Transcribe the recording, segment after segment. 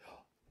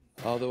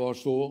Ja, det var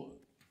så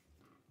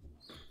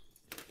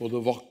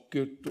både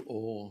vakkert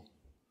og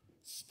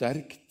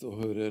sterkt å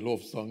høre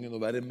lovsangen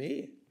og være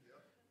med.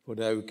 For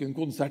det er jo ikke en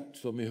konsert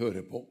som vi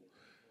hører på.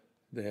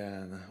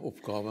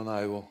 Oppgaven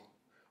er jo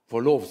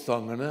for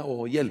lovsangerne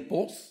å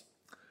hjelpe oss,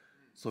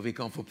 så vi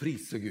kan få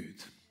prise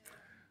Gud.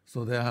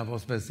 Så det her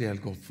var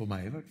spesielt godt for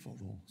meg i hvert fall,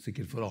 og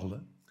sikkert for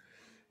alle.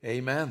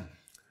 Amen.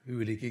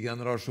 Ulike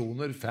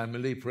generasjoner,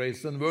 family,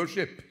 praise and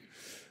worship.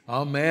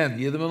 Amen.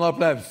 Gi dem en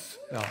applaus.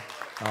 Ja.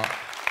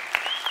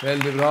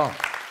 Veldig bra.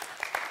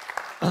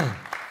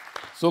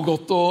 Så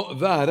godt å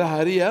være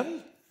her igjen.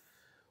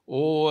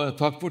 Og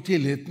takk for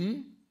tilliten,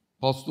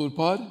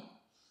 pastorpar,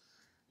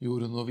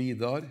 Jorunn og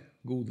Vidar,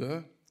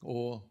 Godø,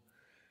 og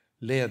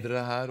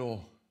ledere her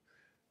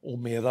og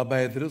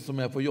medarbeidere som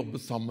jeg får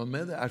jobbe sammen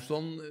med. Det er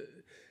sånn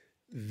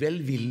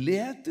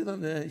velvillighet i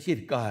denne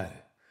kirka her.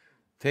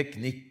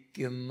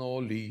 Teknikken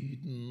og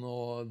lyden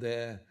og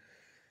det,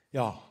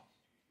 ja,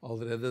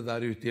 allerede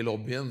der ute i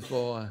lobbyen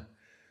så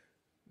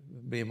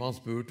blir man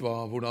spurt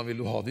hvordan vil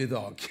du ha det i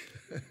dag?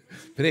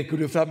 Preker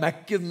du fra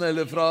Mac-en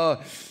eller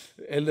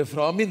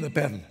fra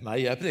minnepenn?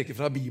 Nei, jeg preker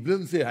fra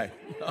Bibelen, sier jeg.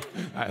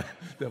 Nei,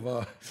 det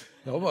var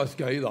bare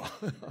skøy da.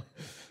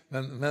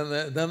 Men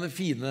denne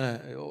fine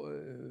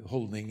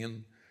holdningen,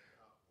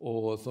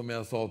 og som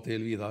jeg sa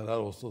til Vidar, er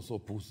også så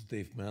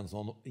positivt med en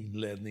sånn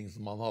innledning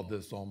som han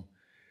hadde, som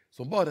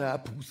bare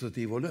er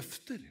positiv og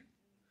løfter.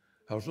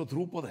 Jeg har så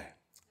tro på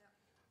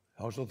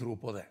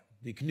det.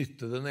 De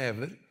knyttede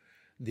never,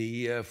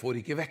 de får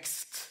ikke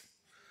vekst,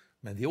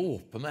 men de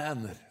åpne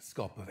hender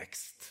skaper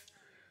vekst.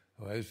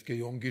 Og jeg husker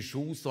Jon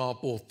Guichou sa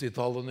på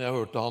 80-tallet, når jeg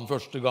hørte han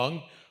første gang,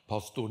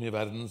 pastoren i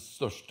verdens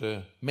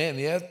største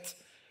menighet,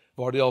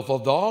 var det i alle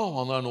fall da,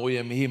 han er nå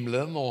hjemme i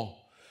himmelen og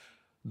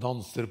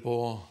danser på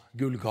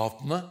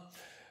gullgatene,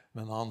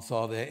 men han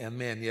sa det, en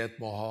menighet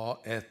må ha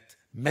et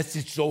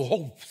message of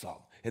hope, sa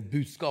han, et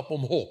budskap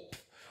om håp.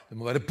 Det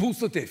må være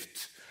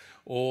positivt.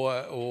 Og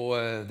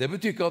det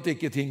betyr ikke at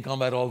ikke ting kan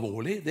være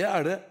alvorlig, det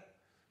er det.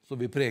 Så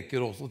vi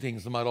preker også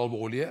ting som er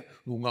alvorlige.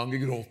 Noen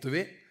ganger gråter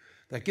vi.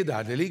 Det er ikke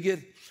der det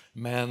ligger,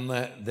 men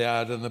det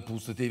er denne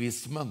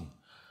positivismen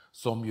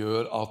som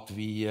gjør at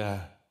vi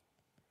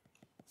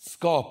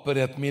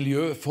skaper et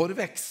miljø for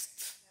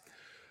vekst.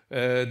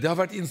 Det har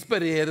vært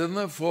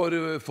inspirerende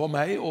for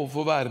meg å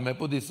få være med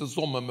på disse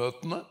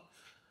sommermøtene.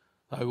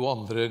 Det er jo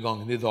andre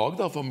gangen i dag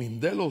da, for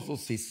min del, og så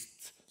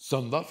sist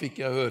søndag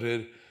fikk jeg høre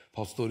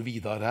pastor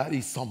Vidar her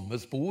i samme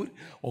spor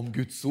om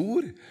Guds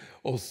ord,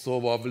 og så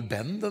var vel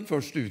Ben den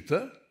første ute,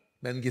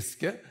 Ben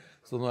Giske,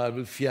 så nå er det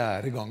vel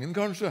 4. gangen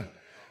kanskje.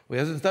 Og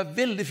jeg synes det er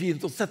veldig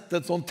fint å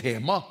sette et sånt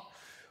tema,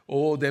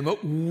 og det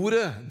med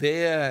ordet,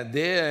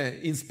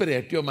 det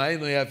inspirerte jo meg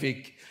når jeg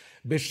fikk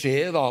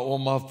beskjed da,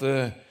 om at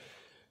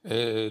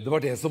det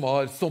var det som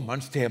var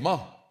sommerens tema.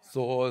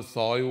 Så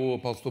sa jo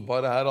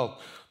pastorparet her at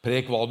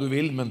prek hva du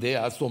vil, men det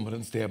er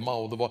sommerens tema,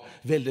 og det var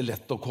veldig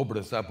lett å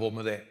koble seg på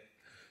med det.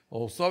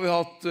 Og så har vi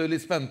hatt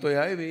litt spent og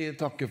jeg, vi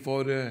takker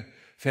for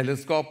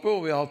fellesskapet,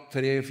 og vi har hatt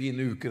 3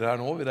 fine uker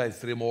her nå, vi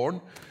reiser i morgen,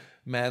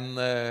 men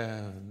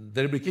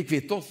dere blir ikke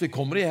kvitt oss, vi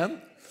kommer igjen.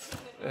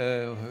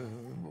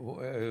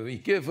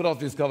 Ikke for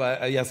at jeg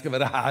skal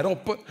være her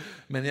oppe,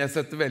 men jeg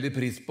setter veldig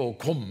pris på å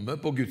komme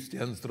på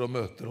gudstjenester og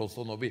møter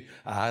også når vi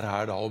er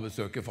her da og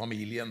besøker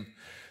familien.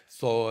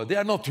 Så det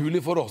er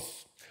naturlig for oss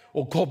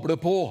å koble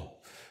på,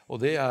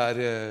 og det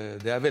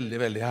er veldig,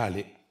 veldig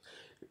herlig.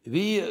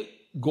 Vi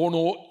går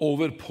nå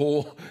over på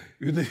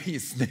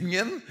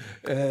undervisningen.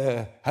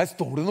 Her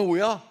står det noe,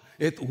 ja.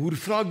 Et ord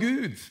fra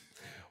Gud.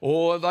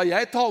 Og da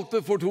jeg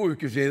talte for 2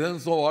 uker siden,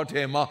 så var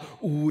tema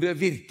ordet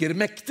virker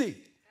mektig.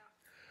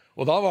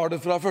 Og da var det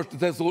fra 1.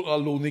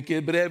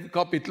 Tessalonikerbrev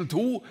kapittel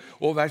 2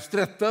 og vers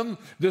 13.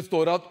 Det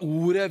står at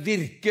ordet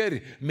virker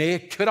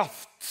med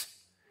kraft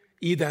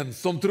i den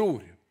som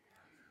tror.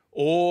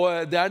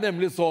 Og det er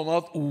nemlig sånn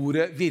at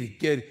ordet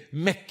virker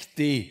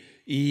mektig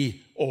i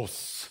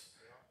oss.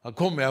 Da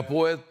kommer jeg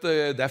på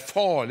det er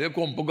farlig å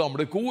komme på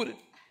gamle kor,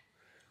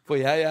 for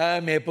jeg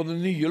er med på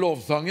den nye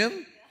lovsangen,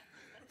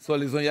 så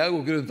liksom jeg går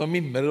ikke rundt og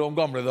mimrer om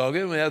gamle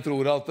dager, men jeg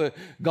tror at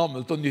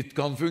gammelt og nytt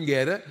kan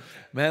fungere.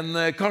 Men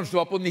kanskje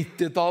det var på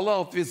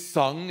 90-tallet at vi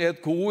sang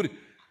et kor,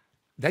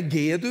 det er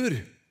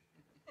G-dur.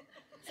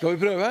 Skal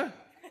vi prøve?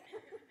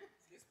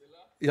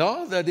 Ja,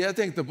 det er det jeg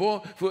tenkte på,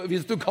 for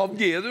hvis du kan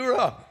G-dur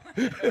da.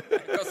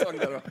 Hva sang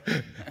det da?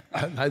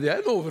 Nei, det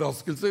er en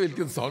overraskelse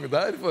hvilken sang det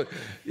er, for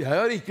jeg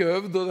har ikke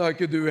øvd, og det har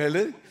ikke du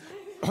heller.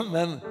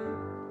 Men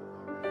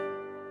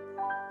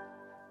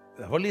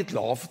det var litt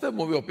lavt, det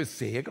må vi opp i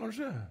C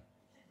kanskje.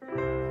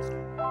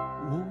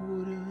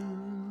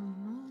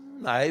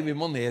 Nei, vi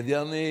må ned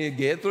igjen i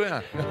G, tror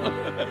jeg.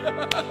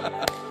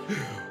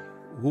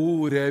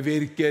 Ordet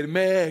virker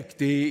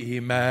mektig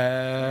i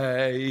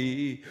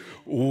meg.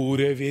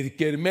 Ordet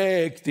virker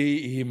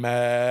mektig i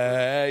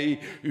meg,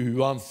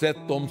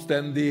 uansett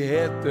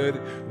omstendigheter,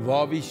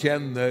 hva vi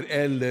kjenner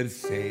eller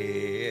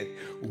ser.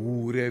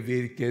 Ordet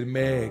virker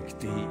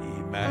mektig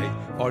i meg.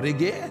 Var det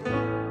G?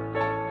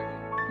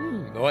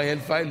 Det var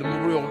helt feil.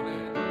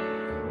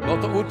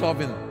 Hvor tar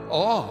vi den?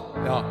 A,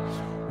 ja.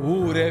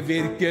 Ordet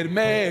virker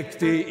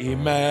mektig i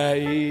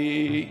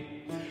meg.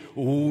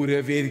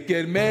 Ordet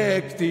virker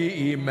mektig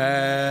i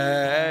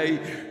meg.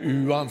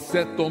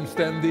 Uansett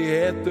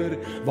omstendigheter,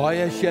 hva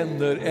jeg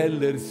kjenner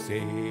eller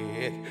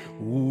ser.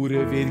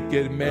 Ordet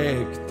virker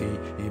mektig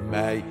i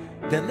meg.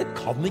 Denne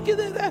kan ikke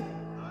dere.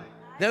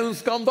 Det er jo en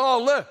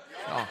skandale.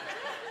 Ja.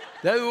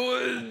 Det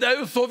er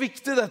jo så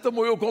viktig. Dette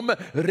må jo komme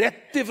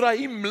rett ifra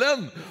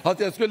himmelen,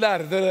 at jeg skulle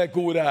lære dere det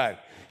koret her.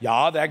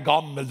 Ja, det er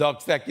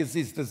gammeldags, det er ikke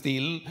siste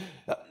stilen.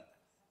 Ja,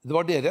 det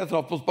var dere jeg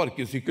traff på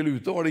sparkesykkel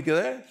ute, var det ikke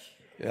det?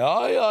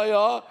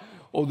 Ja.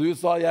 Og du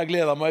sa, jeg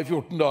gledet meg i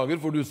 14 dager,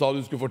 for du sa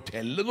du skulle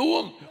fortelle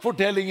noen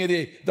fortellinger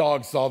i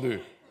dag, sa du.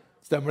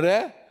 Stemmer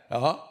det?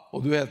 Ja,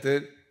 og du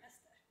heter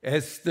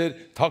Ester.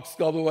 Takk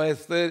skal du ha,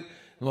 Ester.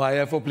 Nå er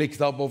jeg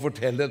forpliktet på å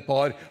fortelle et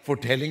par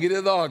fortellinger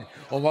i dag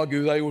om hva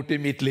Gud har gjort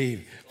i mitt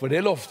liv. For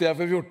det lovte jeg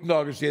for 14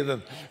 dager siden.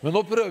 Men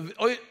nå prøver vi...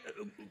 Oi!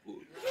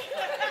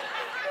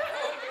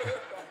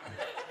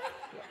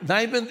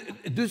 Nei, men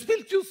du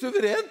spilte jo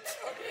suverent.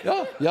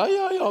 Ja, det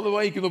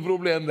var ikke noe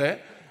problem det.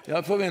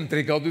 Jeg forventer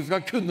ikke at du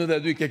skal kunne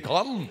det du ikke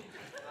kan.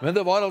 Men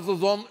det var altså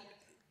sånn,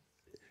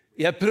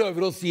 jeg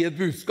prøver å si et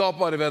budskap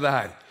bare ved det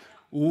her.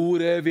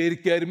 Ordet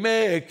virker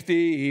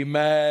mektig i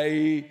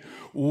meg.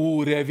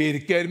 Ordet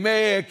virker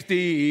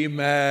mektig i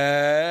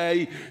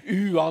meg.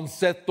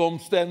 Uansett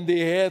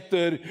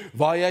omstendigheter,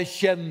 hva jeg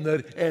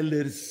kjenner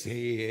eller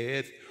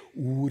ser.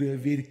 Ordet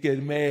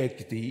virker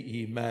mektig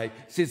i meg.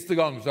 Siste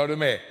gang så er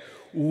du med.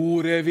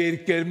 Ordet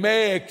virker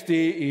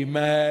mektig i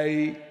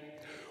meg.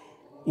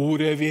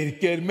 Ordet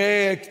virker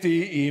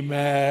mektig i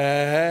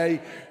meg.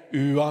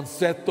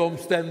 Uansett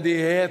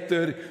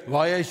omstendigheter,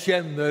 hva jeg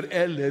kjenner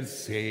eller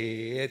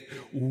ser.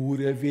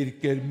 Ordet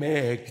virker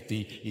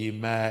mektig i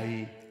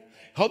meg.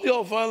 Jeg hadde i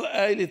alle fall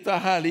en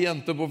liten herlig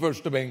jente på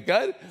første benk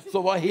her,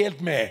 som var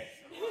helt med.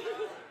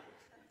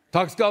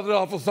 Takk skal dere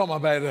ha for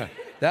samarbeidet.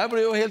 Det her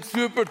ble jo helt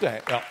supert det.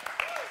 Ja.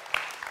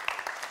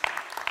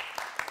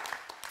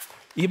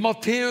 I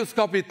Matteus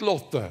kapittel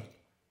 8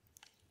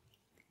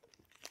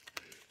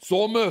 så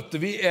møter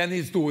vi en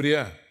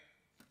historie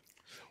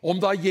om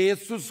da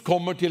Jesus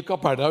kommer til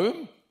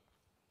Kapernaum,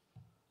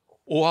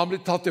 og han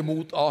blir tatt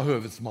imot av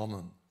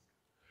høvedsmannen.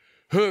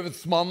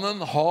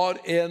 Høvedsmannen har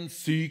en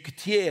syk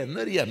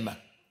tjener hjemme.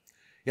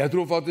 Jeg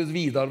tror faktisk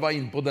Vidar var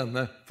inne på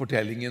denne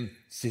fortellingen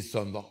sist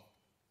søndag.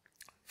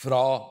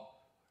 Fra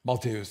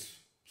Matteus,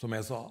 som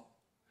jeg sa.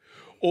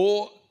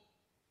 Og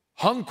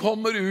han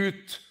kommer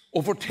ut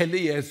og forteller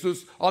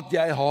Jesus at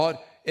jeg har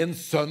en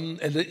sønn,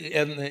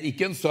 eller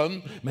ikke en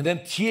sønn, men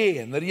en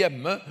tjener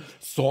hjemme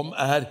som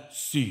er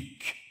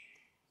syk.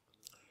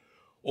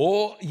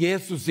 Og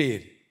Jesus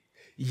sier,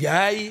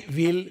 jeg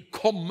vil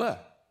komme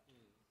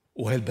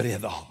og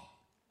helbrede ham.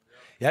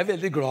 Jeg er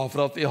veldig glad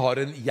for at vi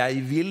har en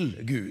jeg vil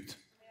Gud.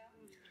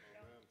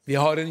 Vi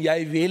har en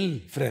jeg vil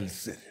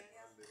frelser.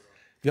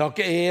 Vi har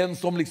ikke en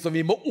som liksom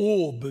vi må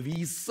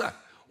overbevise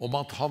om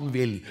at han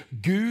vil.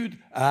 Gud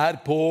er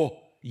på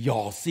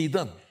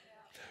ja-siden.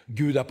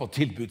 Gud er på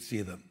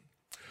tilbudssiden.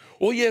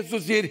 Og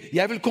Jesus sier,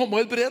 jeg vil komme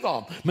og helbrede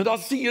ham. Men da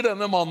sier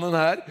denne mannen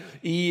her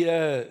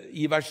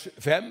i vers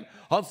 5,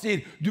 han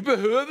sier, du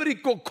behøver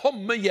ikke å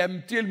komme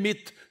hjem til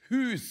mitt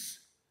hus.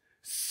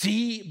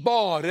 Si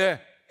bare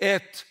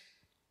et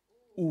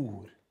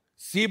ord.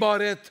 Si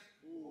bare et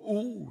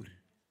ord.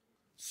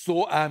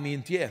 Så er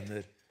min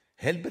tjener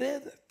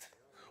helbredet.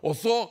 Og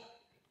så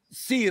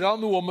sier han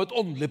noe om et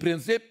åndelig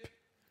prinsipp.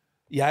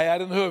 Jeg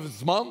er en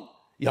høvedsmann.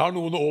 Jeg har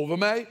noen over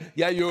meg,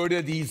 jeg gjør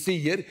det de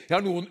sier. Jeg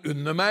har noen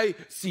under meg,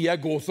 sier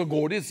jeg gå så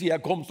går de, sier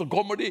jeg kom så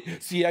kommer de,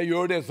 sier jeg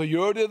gjør det så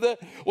gjør de det.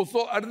 Og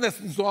så er det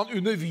nesten så han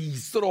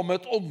underviser om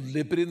et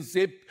åndelig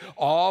prinsipp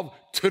av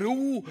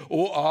tro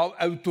og av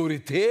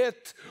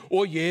autoritet.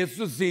 Og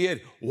Jesus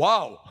sier,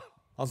 wow!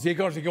 Han sier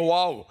kanskje ikke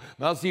wow,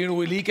 men han sier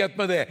noe i likhet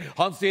med det.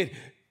 Han sier,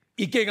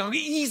 ikke engang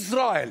i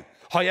Israel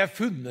har jeg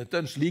funnet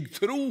en slik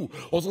tro.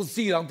 Og så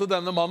sier han til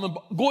denne mannen,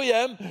 gå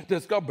hjem, det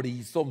skal bli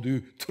som du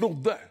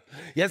trodde.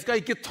 Jeg skal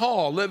ikke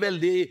tale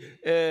veldig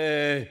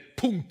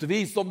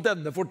punktvis om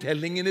denne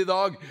fortellingen i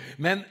dag,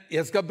 men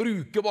jeg skal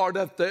bruke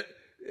bare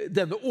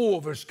denne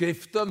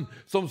overskriften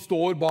som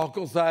står bak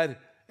oss her,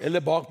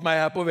 eller bak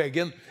meg her på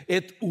veggen,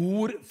 et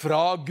ord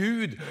fra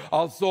Gud.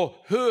 Altså,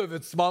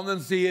 høvedsmannen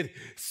sier,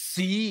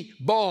 si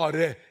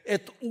bare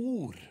et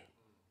ord.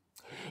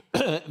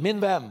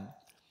 Min venn,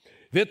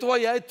 vet du hva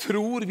jeg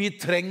tror vi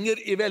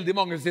trenger i veldig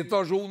mange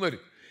situasjoner?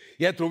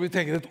 Jeg tror vi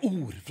trenger et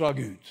ord fra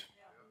Gud.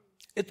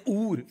 Et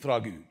ord fra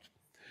Gud.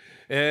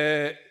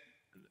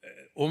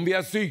 Om vi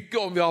er syke,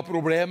 om vi har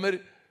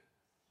problemer,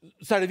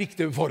 så er det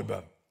viktig med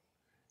forbønn.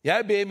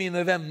 Jeg ber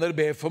mine venner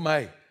be for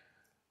meg.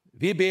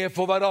 Vi ber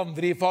for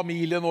hverandre i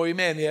familien og i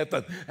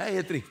menigheten. Det er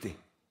helt riktig.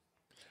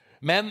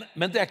 Men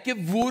det er ikke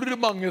hvor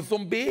mange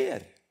som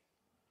ber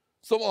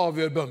som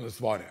avgjør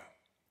bønnesvaret.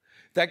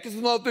 Det er ikke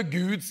sånn at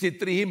Gud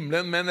sitter i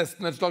himmelen med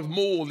nesten et slags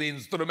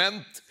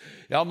måleinstrument.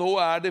 Ja, nå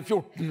er det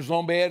 14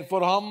 som ber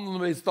for han.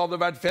 Hvis det hadde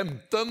vært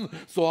 15,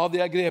 så hadde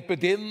jeg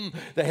grepet inn.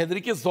 Det er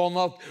heller ikke sånn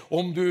at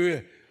om du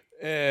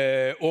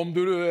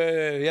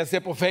Jeg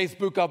ser på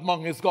Facebook at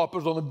mange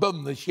skaper sånne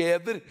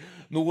bønnekjeder.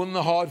 Noen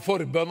har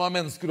forbønn av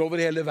mennesker over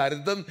hele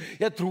verden.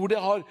 Jeg tror det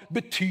har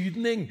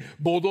betydning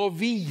både å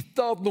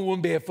vite at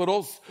noen ber for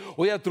oss,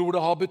 og jeg tror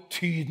det har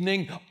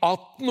betydning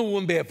at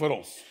noen ber for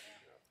oss.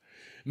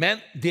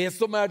 Men det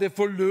som er det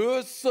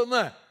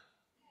forløsende,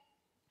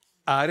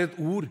 er et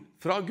ord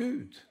fra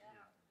Gud.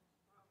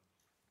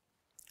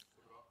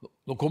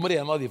 Nå kommer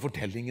en av de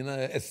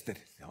fortellingene, Ester.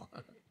 Ja.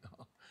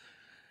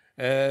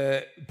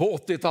 På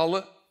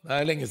 80-tallet, det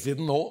er lenge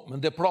siden nå,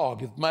 men det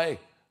plaget meg,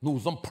 noe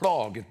som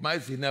plaget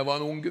meg siden jeg var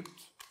en ung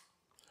gutt.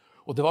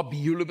 Og det var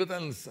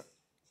bihulebetennelse.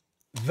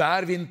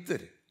 Hver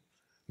vinter,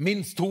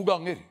 minst 2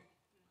 ganger.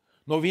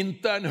 Når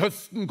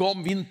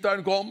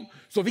vinteren kom,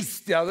 så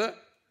visste jeg det.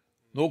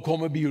 Nå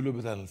kommer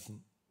bihulebetennelsen.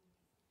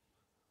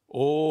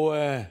 Og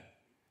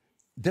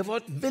det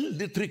var et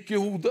veldig trykk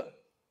i hodet.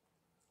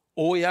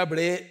 Og jeg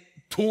ble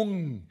tung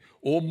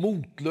og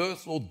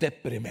motløs og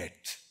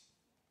deprimert.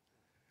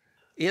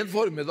 En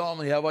formiddag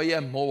når jeg var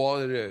hjemme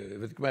og jeg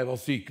vet ikke om jeg var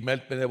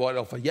sykemeldt, men jeg var i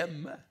hvert fall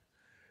hjemme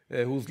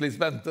hos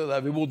Clementsen,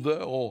 der vi bodde,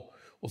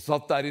 og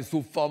satt der i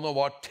sofaen og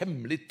var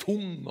temmelig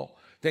tung, og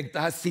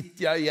tenkte, her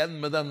sitter jeg igjen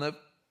med denne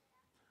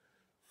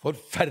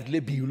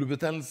forferdelige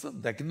bihulebetennelsen.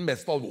 Det er ikke den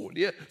mest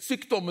alvorlige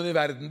sykdommen i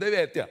verden, det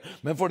vet jeg,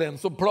 men for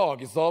den som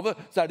plages av det,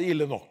 så er det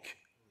ille nok.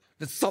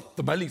 Det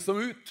satte meg liksom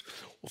ut,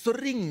 og så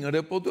ringer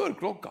det på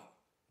dørklokka.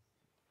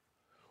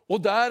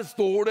 Og der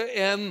står det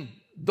en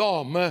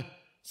dame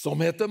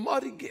som heter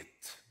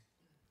Margit.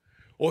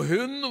 Og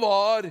hun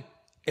var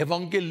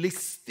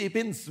evangelist i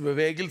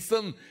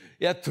pinsebevegelsen.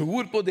 Jeg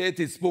tror på det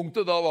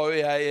tidspunktet, da var jo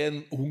jeg en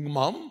ung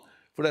mann,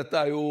 for dette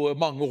er jo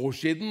mange år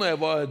siden, og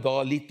jeg var da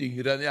litt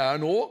yngre enn jeg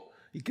er nå.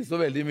 Ikke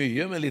så veldig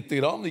mye, men litt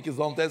grann, ikke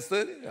sant,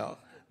 Ester? Ja,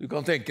 du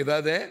kan tenke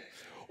deg det.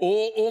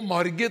 Og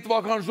Margit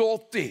var kanskje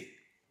 80.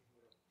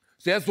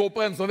 Så jeg så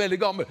på henne som veldig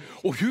gammel.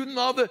 Og hun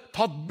hadde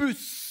tatt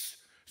buss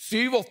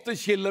 7-8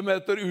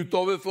 kilometer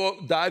utover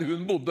der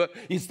hun bodde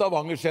i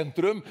Stavanger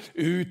sentrum,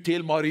 ut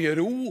til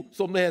Mariero,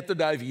 som det heter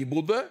der vi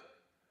bodde.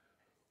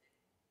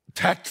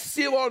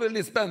 Taxi var det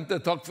litt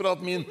spente. Takk for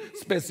at min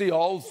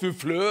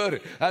spesialsufflør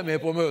er med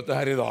på møtet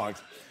her i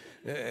dag.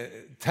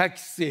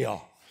 Taxi, ja.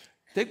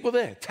 Tenk på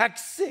det,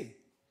 taxi.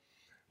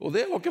 Og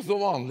det var ikke så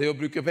vanlig å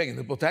bruke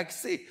pengene på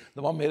taxi.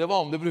 Det var mer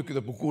vanlig å bruke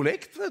det på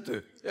kollekt, vet du.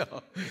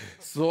 Ja.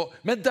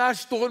 Men der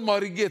står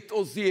Margit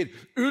og sier,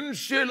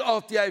 unnskyld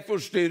at jeg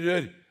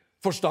forstyrrer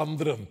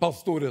forstanderen,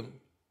 pastoren.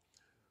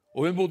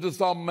 Og hun bodde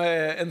sammen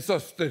med en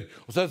søster,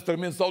 og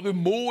søsteren min sa, du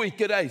må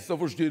ikke reise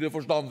og forstyrre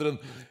forstanderen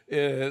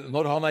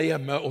når han er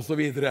hjemme, og så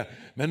videre.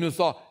 Men hun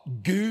sa,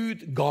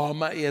 Gud ga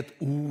meg et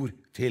ord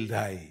til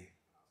deg.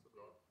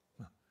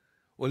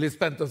 Og litt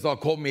spente sa,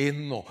 kom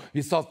inn, og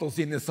vi satte oss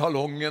inn i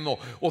salongen,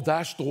 og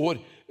der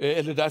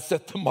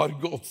setter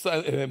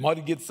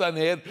Margit seg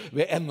ned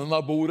ved enden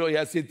av bordet, og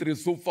jeg sitter i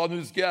sofaen,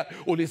 husker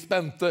jeg, og litt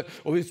spente,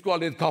 og vi skulle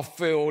ha litt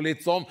kaffe og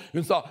litt sånn.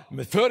 Hun sa,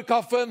 men før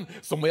kaffen,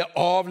 så må jeg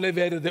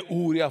avlevere det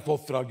ord jeg har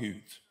fått fra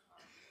Gud.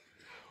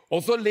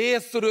 Og så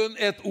leser hun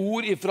et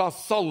ord fra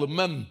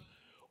salmen,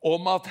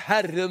 om at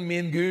Herren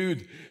min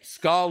Gud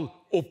skal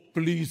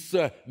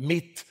opplyse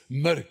mitt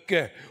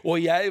mørke. Og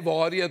jeg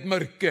var i et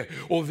mørke.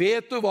 Og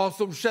vet du hva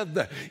som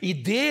skjedde? I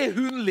det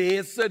hun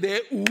leser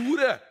det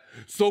ordet,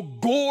 så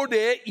går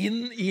det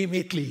inn i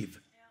mitt liv.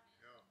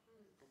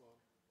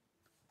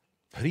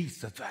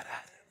 Priset være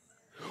Herren.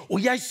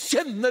 Og jeg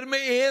kjenner med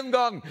en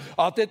gang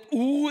at et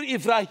ord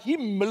fra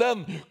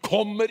himmelen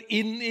kommer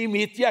inn i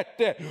mitt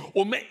hjerte.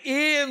 Og med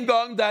en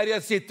gang der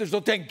jeg sitter,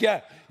 så tenker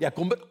jeg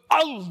kommer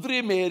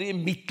aldri mer i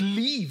mitt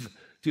liv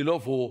til å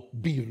få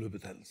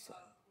bihulebetennelse.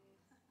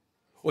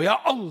 Og jeg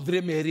har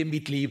aldri mer i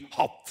mitt liv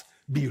hatt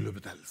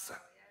bihulebetennelse.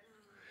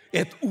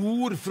 Et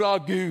ord fra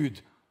Gud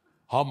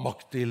har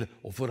makt til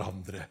å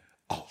forandre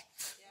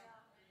alt.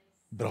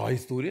 Bra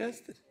historie,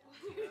 Ester.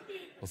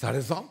 Og så er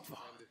det sant,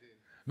 hva?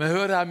 Men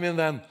hør her, min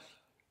venn.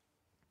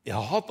 Jeg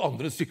har hatt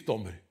andre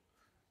sykdommer,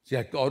 så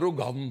jeg er ikke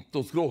arrogant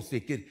og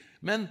skråsikker.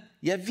 Men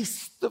jeg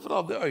visste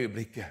fra det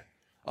øyeblikket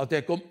at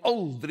jeg kom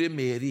aldri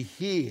mer i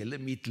hele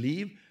mitt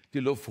liv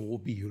til å få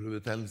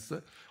bihulebetennelse.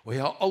 Og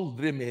jeg har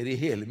aldri mer i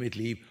hele mitt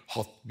liv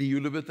hatt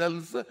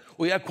bihulebetennelse.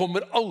 Og jeg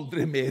kommer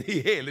aldri mer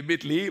i hele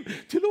mitt liv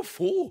til å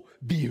få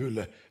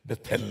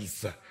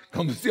bihulebetennelse.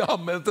 Kan du si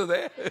amen til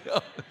det?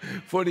 Ja.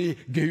 Fordi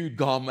Gud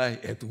ga meg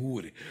et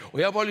ord.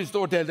 Og jeg har bare lyst til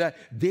å fortelle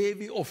deg, det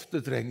vi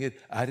ofte trenger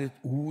er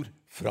et ord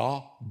fra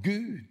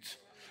Gud.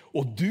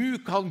 Og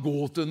du kan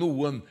gå til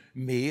noen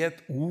med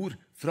et ord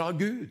fra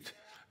Gud.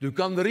 Du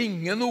kan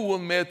ringe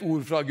noen med et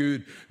ord fra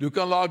Gud. Du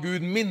kan la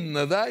Gud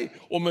minne deg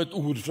om et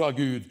ord fra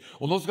Gud.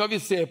 Og nå skal vi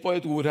se på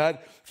et ord her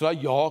fra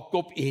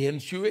Jakob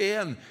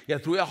 1,21. Jeg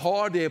tror jeg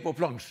har det på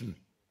plansjen.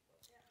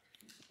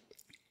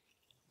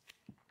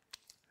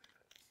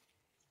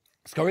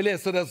 Skal vi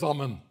lese det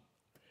sammen?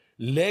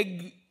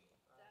 Legg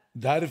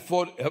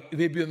derfor,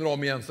 vi begynner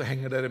om igjen, så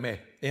henger dere med.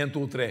 1,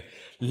 2, 3.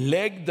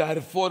 Legg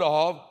derfor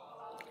av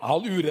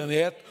all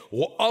urenhet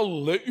og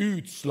alle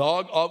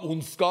utslag av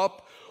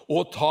ondskap,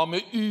 og ta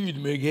med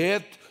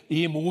ydmykhet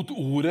imot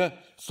ordet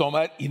som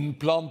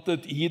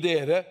innplantet i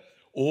dere,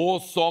 og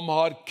som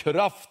har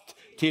kraft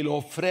til å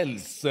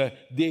frelse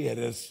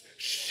deres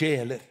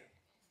sjeler.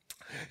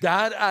 Det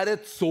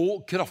et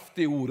så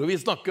kraftig ord, og vi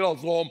snakker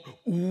altså om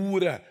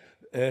ordet.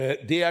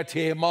 Det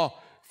tema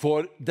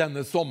for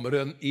denne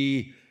sommeren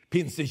i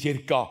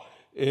Pinsekirka.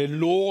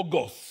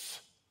 Logos.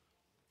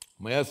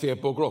 Må jeg se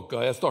på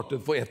klokka? Jeg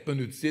startet for 1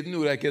 minutt siden,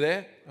 gjorde jeg ikke det?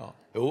 Ja.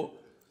 Jo,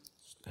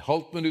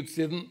 halvt minutt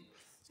siden.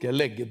 Skal jeg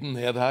legge den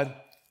ned her,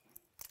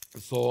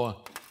 så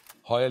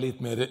har jeg litt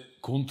mer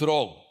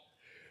kontroll.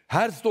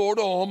 Her står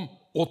det om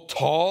å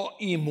ta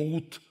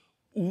imot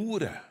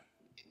ordet.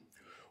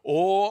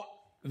 Og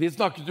vi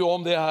snakket jo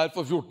om det her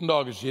for 14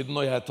 dager siden,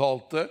 når jeg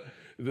talte,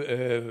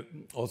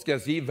 hva skal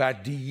jeg si,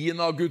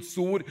 verdien av Guds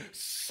ord,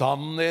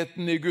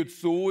 sannheten i Guds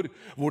ord,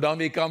 hvordan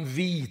vi kan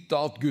vite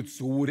at Guds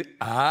ord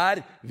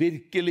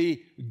virkelig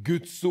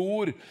Guds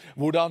ord,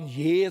 hvordan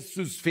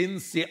Jesus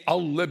finnes i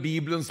alle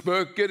Bibelens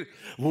bøker,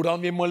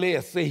 hvordan vi må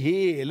lese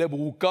hele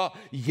boka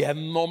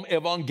gjennom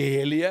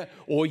evangeliet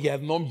og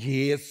gjennom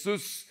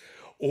Jesus,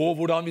 og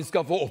hvordan vi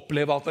skal få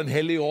oppleve at Den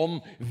Hellige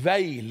Ånd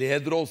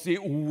veileder oss i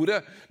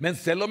ordet. Men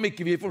selv om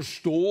ikke vi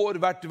forstår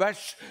hvert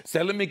vers,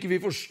 selv om ikke vi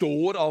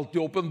forstår alt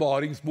i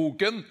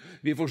åpenbaringsboken,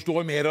 vi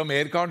forstår mer og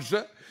mer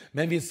kanskje,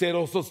 men vi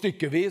ser også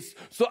stykkevis,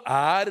 så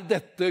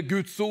dette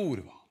Guds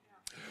ord.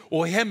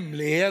 Og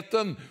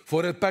hemmeligheten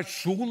for et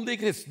personlig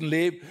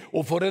kristenliv,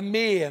 og for en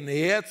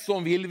menighet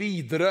som vil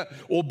videre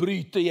og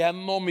bryte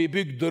gjennom i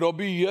bygder og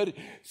byer,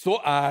 så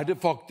det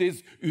faktisk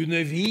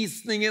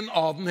undervisningen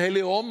av Den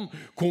Hellige Ånd,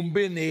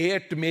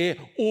 kombinert med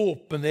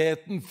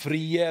åpenheten,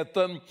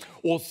 friheten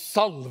og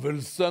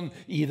salvelsen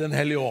i Den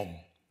Hellige Ånd.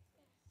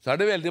 Så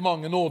det veldig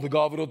mange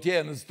nådegaver og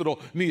tjenester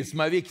og mye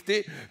som viktig,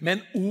 men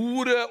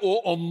ordet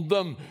og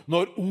ånden,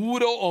 når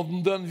ordet og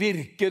ånden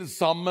virker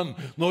sammen,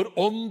 når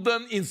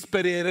ånden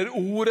inspirerer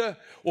ordet,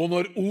 og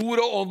når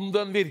ordet og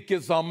ånden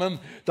virker sammen,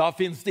 da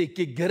finnes det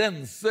ikke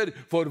grenser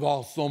for hva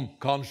som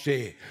kan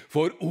skje.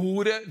 For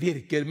ordet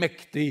virker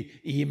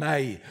mektig i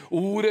meg,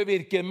 ordet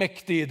virker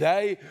mektig i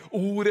deg,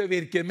 ordet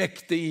virker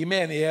mektig i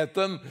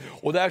menigheten,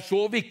 og det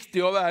så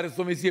viktig å være,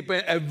 som vi sier på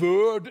en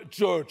word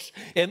church,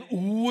 en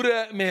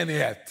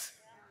ordet-menighet.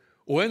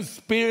 Og en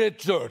spirit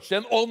church,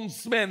 en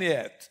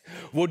åndsmenighet,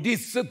 hvor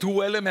disse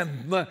to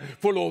elementene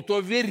får lov til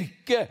å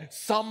virke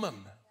sammen.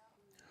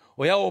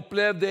 Og jeg har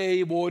opplevd det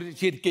i vår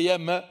kirke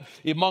hjemme,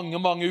 i mange,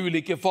 mange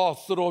ulike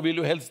faser, og vil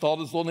jo helst ha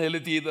det sånn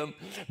hele tiden,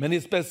 men i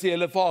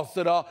spesielle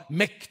faser av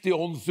mektig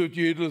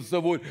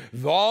åndsutgytelse, hvor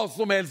hva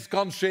som helst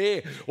kan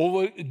skje, og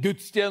hvor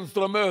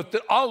gudstjenester og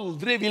møter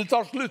aldri vil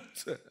ta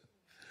slutt.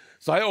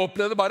 Så har jeg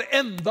opplevd det bare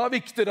enda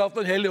viktigere at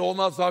Den Hellige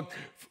Ånd har sagt,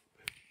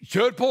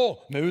 kjør på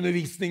med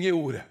undervisning i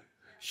ordet.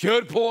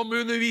 Kjør på med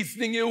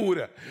undervisning i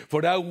ordet,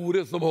 for det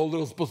ordet som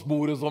holder oss på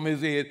sporet, som vi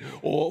sier,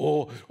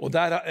 og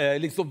der,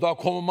 liksom, da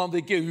kommer man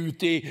ikke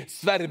ut i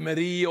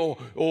svermeri og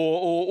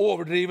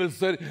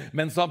overdrivelser,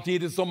 men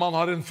samtidig som man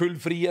har en full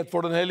frihet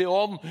for Den Hellige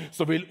Ånd,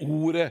 så vil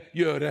ordet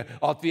gjøre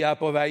at vi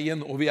på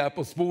veien, og vi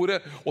på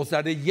sporet, og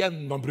så det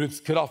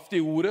gjennombruddskraft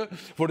i ordet,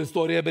 for det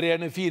står i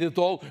Hebreerne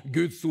 4:12,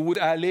 Guds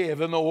ord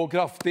levende og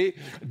kraftig,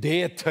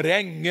 det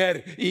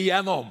trenger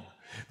igjennom.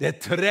 Det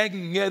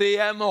trenger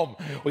igjennom,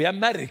 og jeg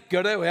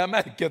merker det, og jeg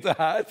merket det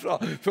her fra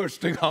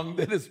første gang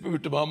dere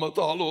spurte meg om å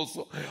tale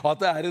også,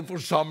 at det en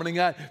forsamling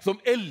her som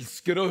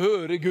elsker å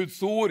høre Guds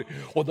ord,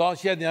 og da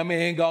kjenner jeg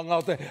med en gang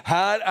at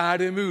her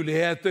det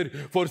muligheter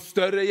for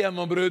større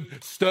gjennombrudd,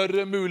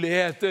 større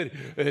muligheter,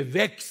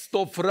 vekst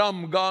og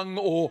framgang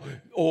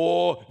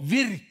og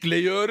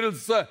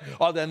virkeliggjørelse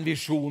av den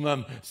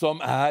visjonen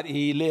som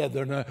i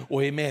lederne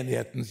og i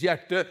menighetens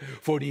hjerte,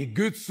 fordi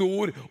Guds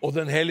ord og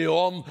Den Hellige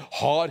Ånd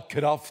har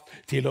kraft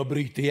til å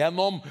bryte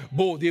igjennom,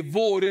 både i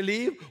våre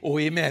liv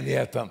og i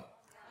menigheten.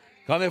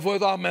 Kan jeg få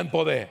et amen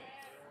på det?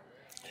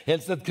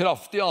 Helst et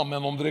kraftig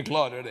amen om dere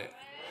klarer det.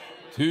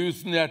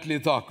 Tusen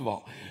hjertelig takk,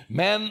 hva?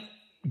 Men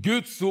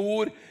Guds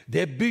ord,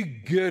 det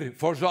bygger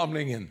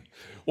forsamlingen,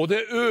 og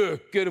det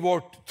øker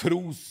vårt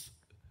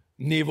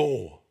trosnivå.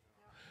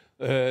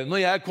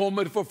 Når jeg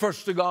kommer for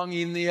første gang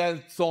inn i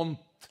et sånt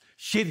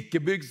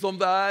kirkebygg som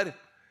det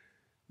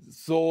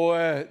så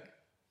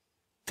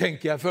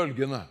tenker jeg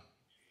følgende.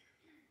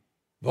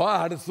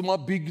 Hva det som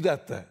har bygd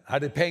dette?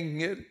 Det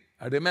penger?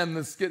 Det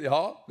mennesker?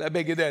 Ja, det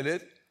begge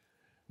deler.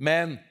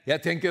 Men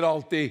jeg tenker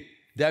alltid,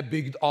 det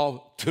bygd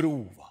av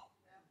tro.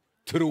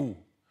 Tro.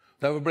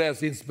 Derfor ble jeg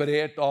så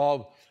inspirert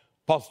av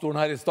pastoren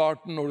her i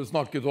starten, når du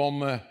snakket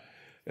om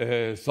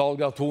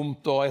salg av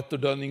tomt og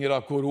etterdønninger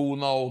av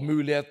korona og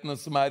mulighetene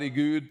som i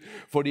Gud,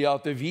 fordi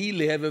at vi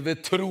lever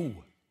ved tro.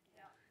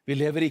 Vi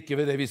lever ikke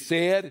ved det vi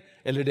ser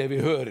eller det vi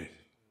hører,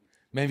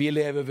 men vi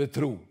lever ved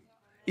tro.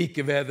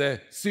 Ikke ved det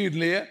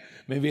synlige,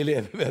 men vi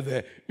lever ved det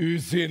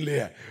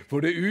usynlige.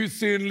 For det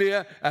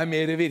usynlige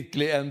mer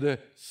virkelig enn det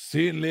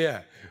synlige.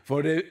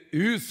 For det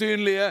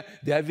usynlige,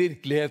 det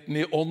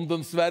virkeligheten i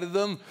åndens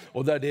verden,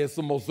 og det det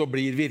som også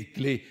blir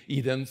virkelig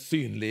i den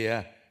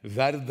synlige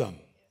verden.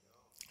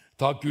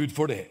 Takk Gud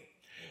for det.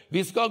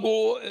 Vi skal gå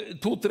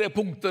 2-3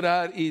 punkter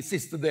her i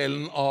siste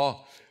delen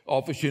av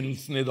av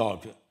forkynnelsen I dag.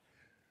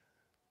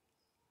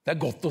 Det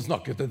godt å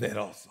snakke til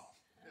dere, altså.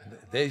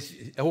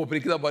 Jeg håper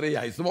ikke det bare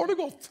jeg som har det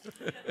godt.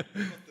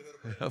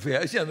 Ja, for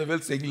jeg kjenner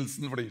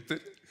velsignelsen flyter.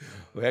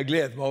 Og jeg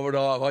gleder meg over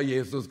da, hva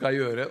Jesus skal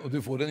gjøre. Og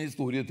du får en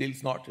historie til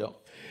snart, ja.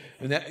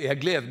 Men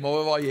jeg gleder meg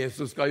over hva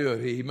Jesus skal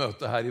gjøre I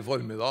møtet her I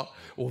formiddag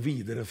og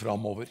videre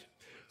fremover.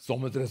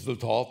 Som et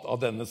resultat av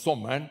denne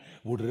sommeren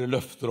hvor dere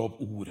løfter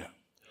opp ordet.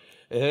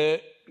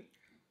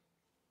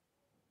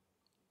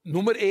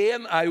 Nummer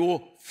 1 jo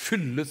å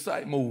fylle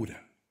seg med ordet.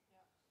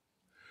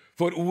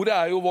 For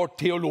ordet jo vårt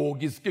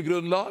teologiske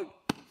grunnlag.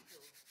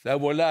 Det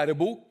vår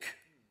lærebok.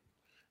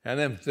 Jeg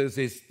nevnte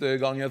sist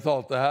gang jeg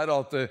talte her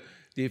at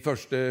de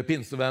første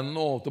pinsevennene,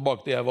 og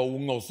tilbake til jeg var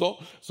ung også,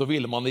 så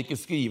ville man ikke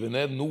skrive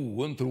ned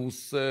noen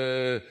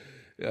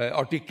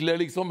trosartikler,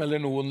 liksom, eller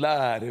noen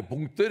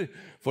lærepunkter,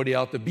 fordi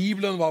at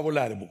Bibelen var vår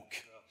lærebok.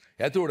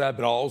 Jeg tror det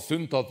bra og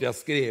sunt at vi har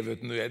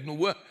skrevet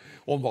noe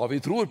om hva vi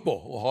tror på,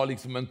 og har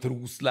liksom en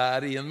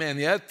troslære I en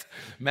menighet.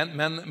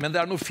 Men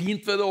det noe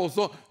fint ved det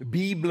også.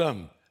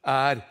 Bibelen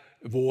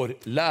vår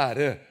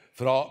lære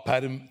fra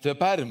perm til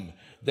perm.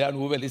 Det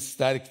noe veldig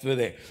sterkt ved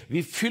det.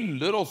 Vi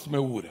fyller oss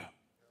med ordet.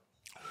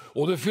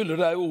 Og du fyller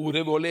deg med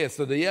ordet ved å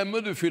lese det hjemme,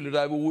 du fyller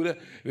deg med ordet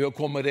ved å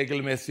komme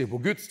regelmessig på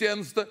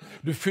gudstjeneste,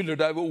 du fyller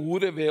deg med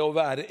ordet ved å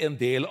være en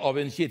del av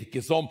en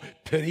kirke som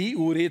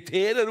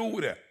prioriterer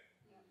ordet.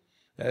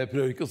 Jeg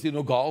prøver ikke å si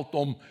noe galt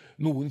om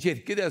noen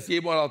kirker, jeg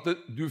sier bare at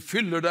du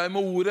fyller deg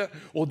med ordet,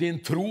 og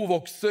din tro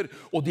vokser,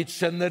 og ditt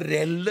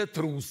generelle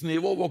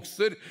trosnivå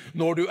vokser,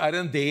 når du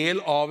en del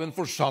av en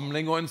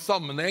forsamling og en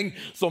sammenheng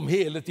som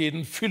hele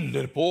tiden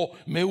fyller på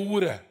med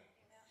ordet.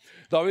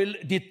 Da vil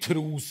ditt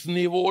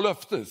trosnivå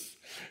løftes,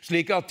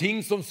 slik at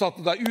ting som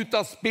satte deg ut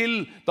av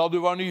spill da du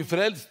var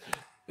nyfrelst,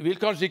 vil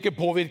kanskje ikke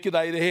påvirke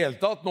deg I det hele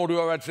tatt når du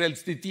har vært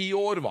frelst I 10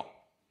 år, va?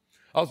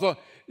 Altså,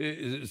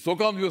 så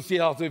kan vi jo si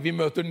at vi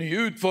møter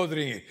nye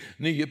utfordringer,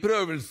 nye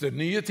prøvelser,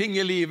 nye ting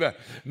I livet.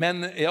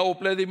 Men jeg har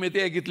opplevd I mitt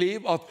eget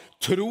liv at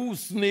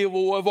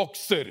trosnivået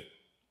vokser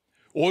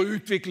og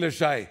utvikler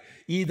seg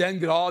I den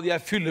grad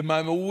jeg fyller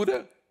meg med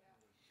ordet,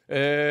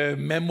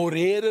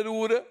 memorerer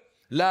ordet,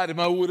 lærer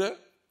meg ordet,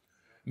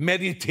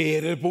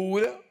 mediterer på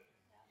ordet.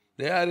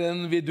 Det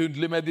en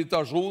vidunderlig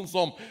meditasjon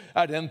som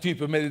den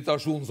type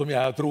meditasjon som jeg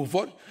har tro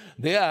for.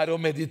 Det å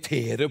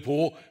meditere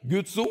på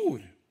Guds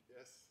ord.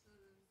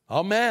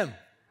 Amen.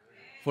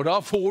 For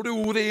da får du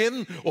ordet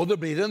inn, og det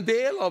blir en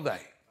del av deg.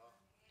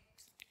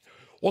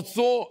 Og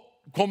så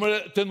kommer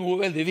det til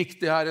noe veldig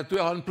viktig her. Jeg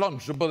tror jeg har en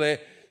plansje på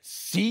det.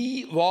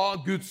 Si hva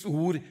Guds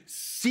ord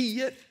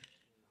sier.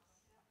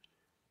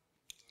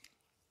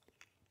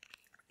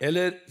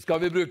 Eller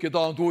skal vi bruke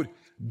et annet ord?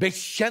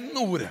 Bekjenn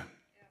ordet.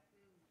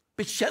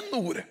 Bekjenn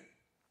ordet.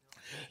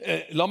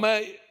 La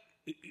meg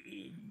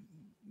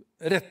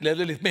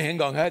rettlede litt med en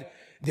gang her.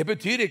 Det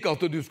betyr ikke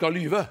at du skal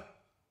lyve.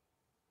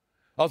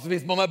 Altså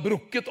hvis man har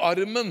brukket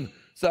armen,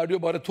 så det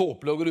jo bare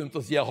tåpelig å gå rundt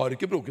og si, jeg har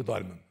ikke brukket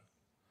armen.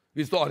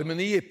 Hvis du har armen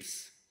I gips,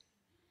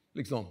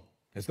 liksom,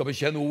 jeg skal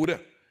bekjenne ordet.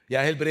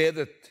 Jeg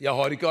helbredet, jeg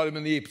har ikke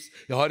armen I gips.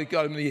 Jeg har ikke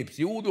armen I gips.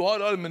 Jo, du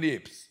har armen I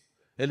gips.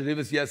 Eller det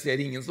vil si, jeg ser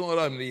ingen som har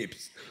armen I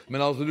gips.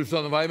 Men altså, du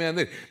skjønner hva jeg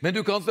mener. Men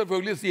du kan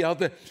selvfølgelig si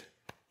at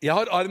jeg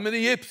har armen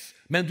I gips,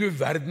 men du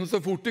verden så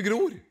fort det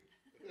gror.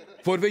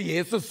 For ved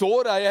Jesus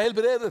sår jeg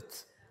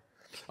helbredet.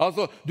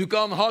 Altså, du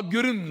kan ha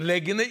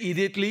grunnleggende I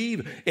ditt liv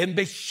en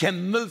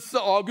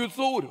bekjennelse av Guds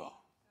ord.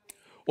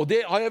 Og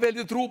det har jeg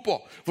veldig tro på.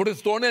 For det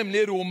står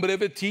nemlig I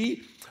Rombrevet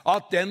 10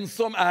 at den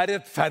som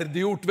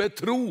rettferdiggjort ved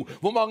tro.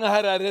 Hvor mange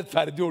her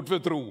rettferdiggjort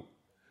ved tro?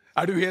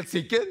 Du helt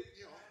sikker?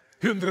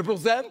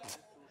 100%?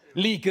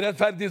 Like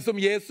rettferdig som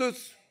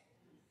Jesus?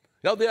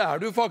 Ja, det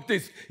du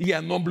faktisk.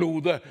 Gjennom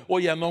blodet og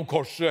gjennom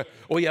korset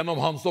og gjennom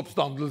hans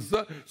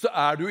oppstandelse så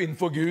du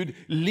innenfor Gud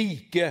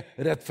like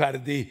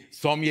rettferdig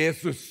som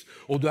Jesus.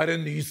 Og du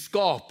en ny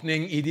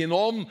skapning I din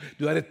ånd.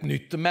 Du et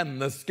nytt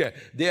menneske.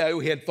 Det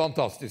jo helt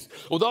fantastisk.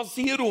 Og da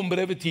sier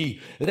Rombrevet 10,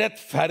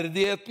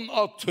 rettferdigheten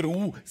av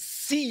tro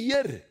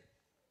sier.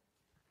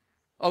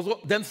 Altså,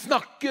 den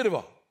snakker,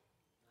 hva?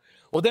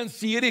 Og den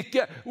sier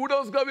ikke,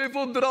 hvordan skal vi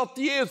få dratt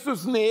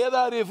Jesus ned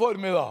der I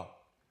formiddag?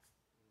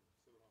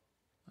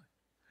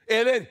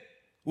 Eller,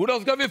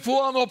 hvordan skal vi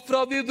få han opp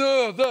fra de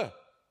døde?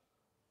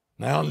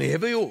 Nei, han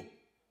lever jo.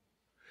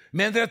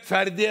 Men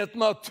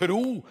rettferdigheten av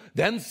tro,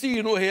 den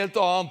sier noe helt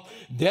annet.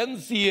 Den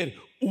sier,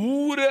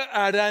 ordet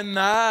deg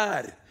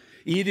nær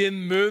I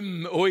din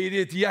munn og I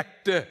ditt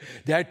hjerte.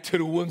 Det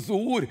troens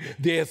ord,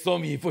 det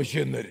som vi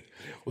forkynner.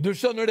 Og du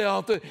skjønner det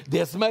at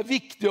det som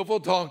viktig å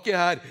få tak I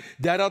her,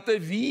 det at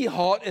vi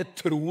har et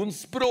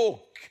troens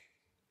språk.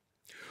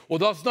 Og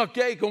da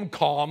snakker jeg ikke om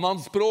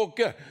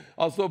kananspråket,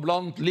 altså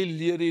blant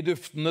liljer I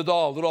duftende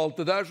daler og alt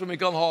det der som vi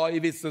kan ha I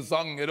visse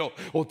sanger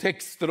og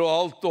tekster og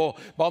alt, og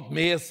blant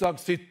Mesak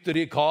sitter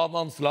I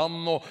Kanans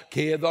land og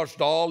Kedars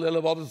dal,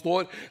 eller hva det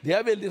står.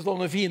 Det veldig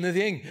sånne fine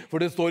ting,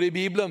 for det står I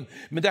Bibelen.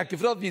 Men det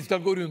ikke for at vi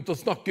skal gå rundt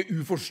og snakke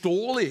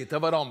uforståelig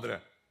til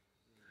hverandre.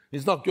 Vi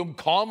snakker om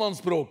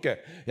kananspråket.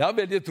 Jeg har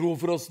veldig tro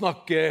for å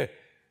snakke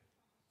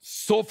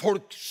så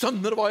folk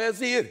skjønner hva jeg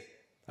sier.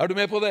 Du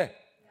med på det?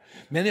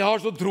 Men jeg har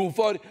så tro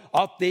for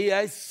at det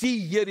jeg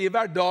sier i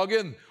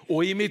hverdagen,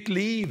 og i mitt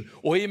liv,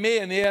 og i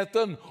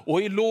menigheten,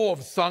 og i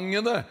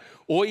lovsangene,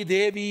 og i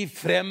det vi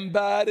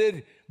frembærer,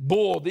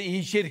 både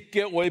i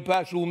kirke og i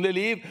personlig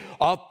liv,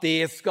 at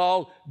det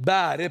skal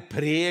bære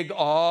preg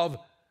av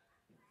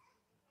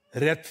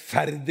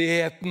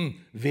rettferdigheten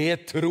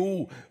ved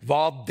tro,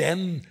 hva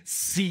den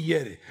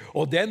sier.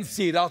 Og den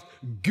sier at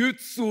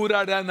Guds ord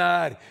den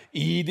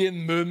i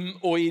din munn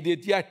og i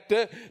ditt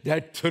hjerte.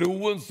 Det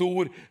troens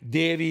ord,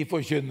 det vi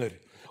forkynner.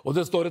 Og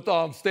det står et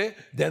annet sted,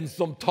 den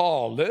som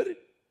taler,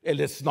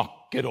 eller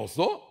snakker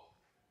også,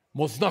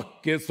 må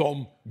snakke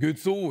som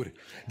Guds ord.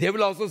 Det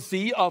vil altså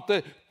si at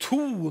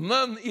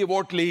tonen i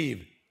vårt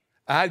liv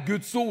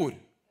Guds ord.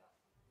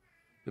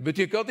 Det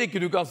betyr ikke at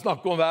ikke du kan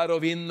snakke om vær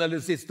og vind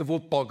eller siste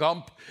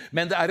fotballkamp,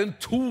 men det en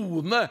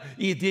tone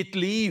i ditt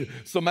liv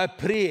som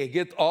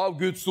preget av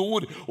Guds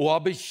ord og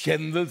av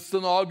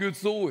bekjennelsen av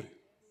Guds ord.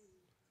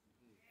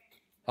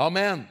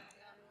 Amen.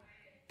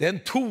 Den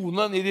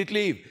tonen i ditt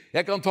liv.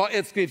 Jeg kan ta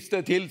et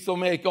skriftsted til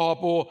som jeg ikke har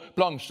på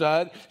plansje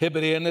her,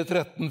 Hebreerne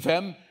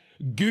 13:5.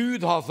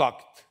 Gud har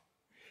sagt,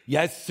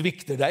 jeg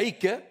svikter deg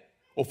ikke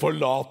og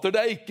forlater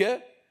deg ikke.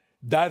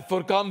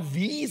 Derfor kan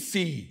vi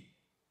si,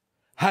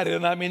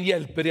 Herren min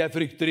hjelper, jeg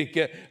frykter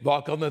ikke. Hva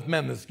kan et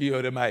menneske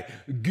gjøre meg?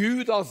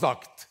 Gud har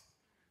sagt,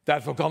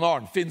 derfor kan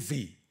Arnfinn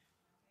si.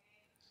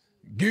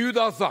 Gud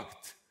har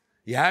sagt,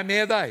 jeg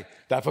med deg.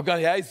 Derfor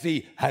kan jeg si,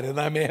 Herren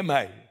med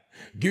meg.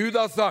 Gud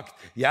har sagt,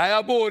 jeg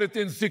har båret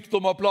din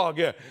sykdom og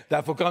plage.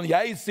 Derfor kan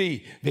jeg si,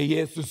 ved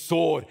Jesus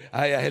sår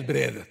jeg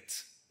helbredet.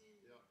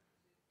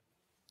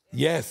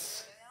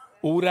 Yes,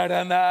 ordet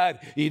den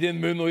i din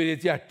munn og i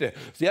ditt hjerte.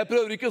 Så jeg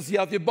prøver ikke å si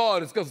at vi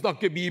bare skal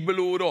snakke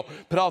bibelord og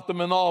prate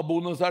med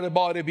naboene, så det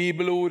bare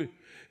bibelord.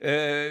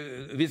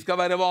 Vi skal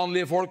være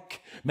vanlige folk,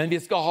 men vi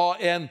skal ha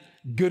en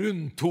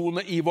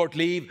grunntone i vårt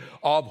liv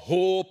av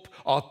håp,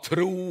 av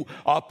tro,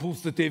 av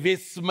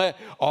positivisme,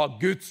 av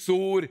Guds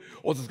ord.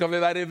 Og så skal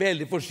vi være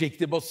veldig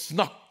forsiktige med å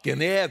snakke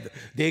ned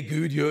det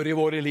Gud gjør i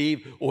våre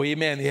liv og i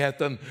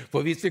menigheten.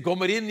 For hvis vi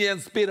kommer inn i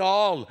en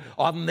spiral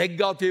av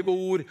negative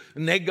ord,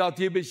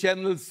 negativ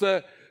bekjennelse,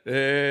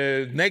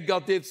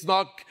 negativt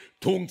snakk,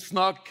 tungt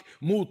snakk,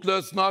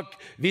 motløs snakk.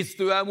 Hvis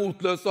du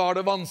motløs og har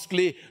det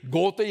vanskelig,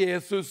 gå til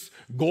Jesus,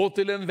 gå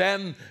til en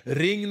venn,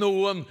 ring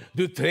noen.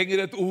 Du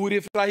trenger et ord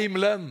fra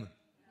himmelen.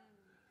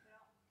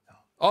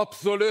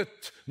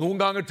 Absolutt. Noen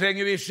ganger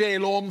trenger vi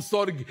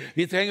sjeleomsorg.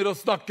 Vi trenger å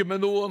snakke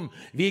med noen.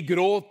 Vi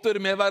gråter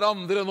med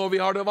hverandre når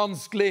vi har det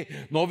vanskelig,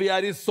 når vi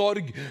i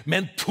sorg.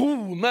 Men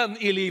tonen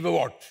i livet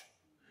vårt,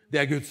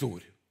 det Guds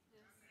ord.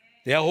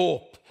 Det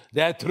håp.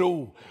 Det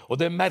tro, og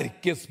det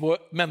merkes på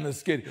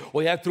mennesker.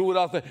 Og jeg tror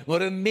at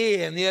når en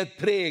menighet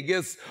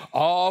preges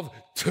av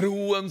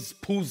troens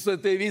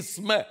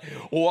positivisme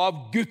og av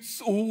Guds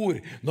ord,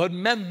 når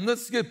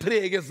mennesker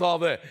preges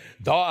av det,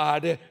 da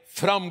det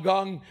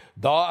framgang,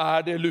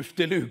 da det luft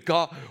i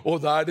luka,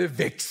 og da det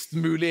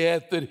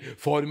vekstmuligheter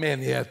for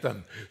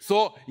menigheten.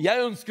 Så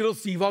jeg ønsker å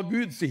si hva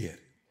Gud sier.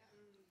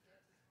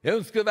 Jeg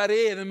ønsker å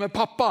være enig med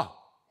pappa.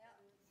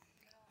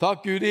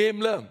 Takk Gud i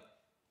himmelen.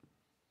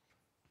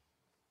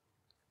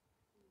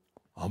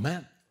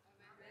 Amen.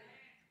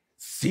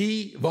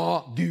 Si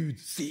hva Gud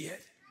sier.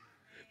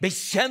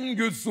 Bekjenn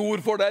Guds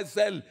ord for deg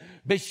selv.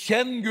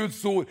 Bekjenn Guds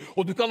ord.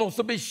 Og du kan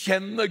også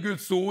bekjenne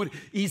Guds ord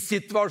i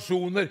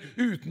situasjoner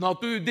uten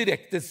at du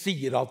direkte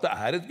sier at det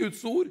et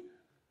Guds ord.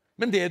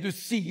 Men det du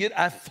sier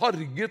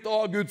farget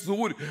av Guds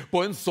ord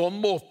på en sånn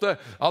måte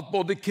at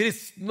både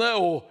kristne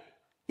og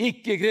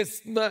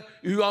ikke-kristne,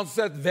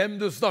 uansett hvem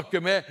du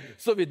snakker med,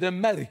 så vil det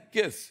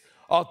merkes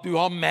at du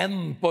har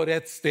menn på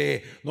rett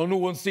sted. Når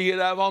noen sier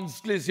det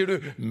vanskelig, sier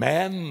du,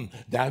 men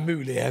det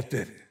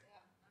muligheter.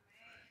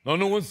 Når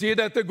noen sier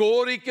dette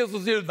går ikke, så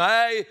sier du,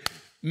 nei,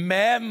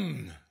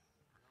 men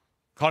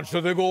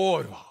kanskje det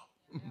går.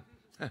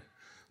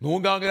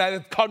 Noen ganger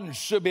et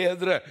kanskje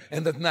bedre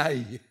enn et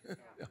nei.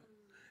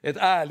 Et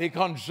ærlig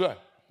kanskje.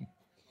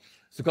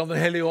 Så kan Den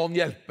Hellige Ånd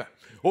hjelpe.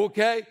 Ok,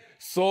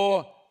 så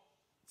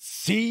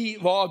si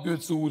hva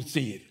Guds ord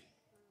sier.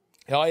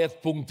 Jeg har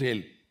et punkt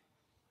til.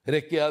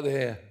 Rekker jeg det?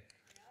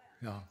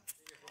 Ja.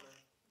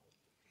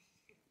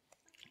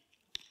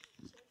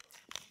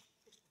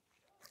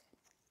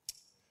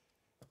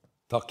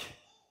 Takk.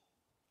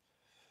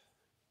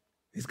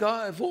 Vi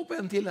skal få opp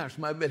en til her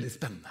som veldig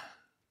spennende.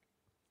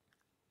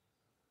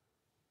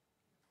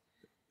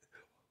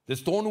 Det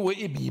står noe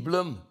i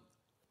Bibelen.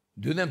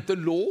 Du nevnte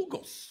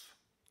logos.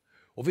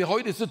 Og vi har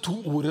jo disse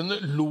to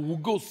ordene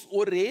logos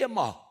og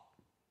rema.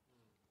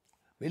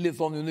 Det litt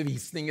sånn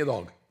undervisning i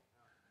dag.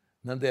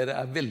 Men dere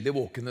veldig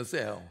våkne,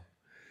 ser jeg.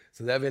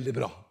 Så det veldig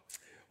bra.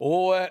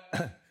 Og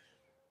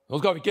nå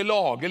skal vi ikke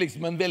lage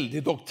liksom en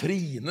veldig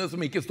doktrine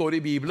som ikke står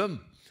i Bibelen.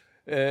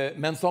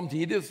 Men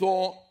samtidig så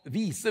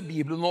viser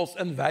Bibelen oss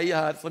en vei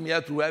her som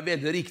jeg tror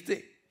veldig riktig.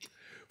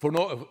 For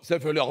nå,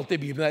 selvfølgelig alt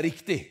i Bibelen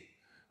riktig,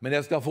 men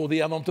jeg skal få det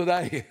gjennom til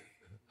deg.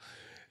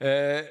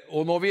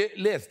 Og når vi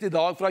leste i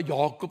dag fra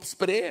Jakobs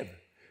brev,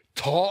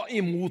 ta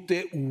imot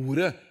det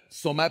ordet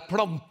som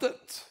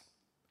plantet,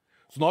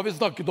 Så nå har vi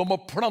snakket om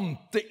å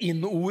plante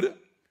inn ordet.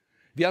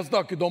 Vi har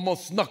snakket om å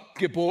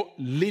snakke på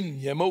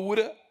linje med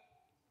ordet.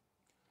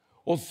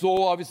 Og så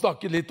har vi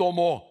snakket litt om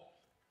å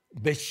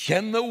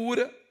bekjenne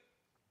ordet.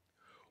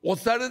 Og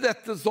så er det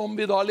dette som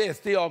vi da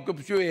leste i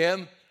Jakob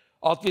 21,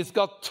 at vi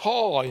skal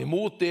ta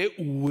imot det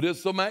ordet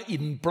som er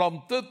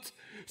innplantet,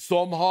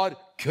 som har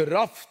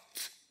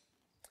kraft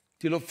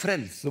til å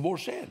frelse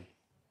vår sjel.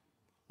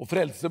 Og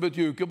frelse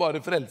betyr jo ikke bare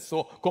frelse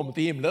og komme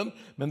til himmelen,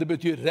 men det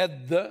betyr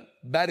redde,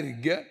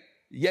 berge,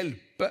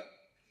 hjelpe.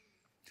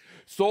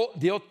 Så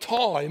det å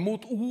ta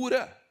imot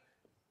ordet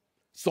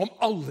som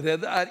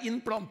allerede er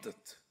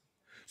innplantet.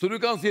 Så du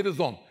kan si det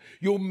sånn,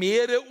 jo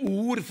mer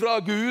ord fra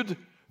Gud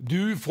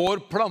du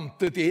får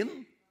plantet inn,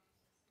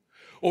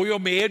 og jo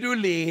mer du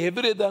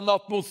lever i den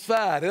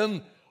atmosfæren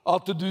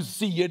at du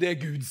sier det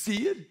Gud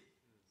sier,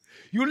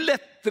 jo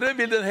lettere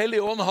vil Den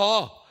Hellige Ånd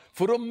ha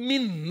for å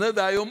minne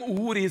deg om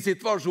ord i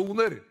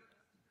situasjoner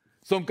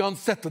som kan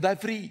sette deg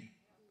fri,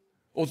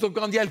 og som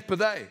kan hjelpe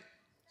deg.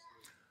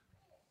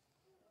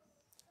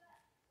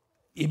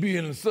 I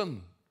begynnelsen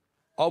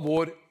av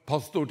vår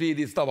pastortid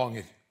i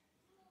Stavanger,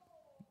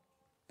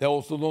 det er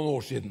også noen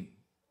år siden.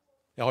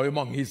 Jeg har jo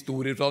mange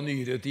historier fra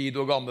nyere tid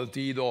og gammel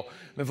tid,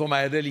 men for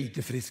meg er det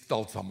like friskt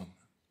alt sammen.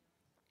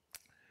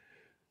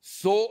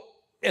 Så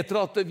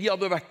etter at vi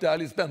hadde vært der,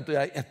 litt spent og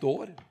jeg, 1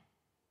 år,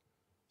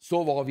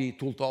 så var vi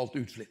totalt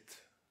utslitt.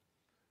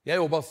 Jeg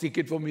jobbet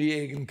sikkert for mye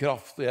egen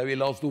kraft, og jeg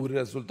ville ha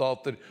store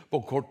resultater på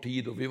kort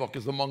tid, og vi var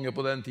ikke så mange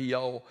på den tida,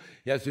 og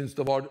jeg syntes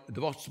det var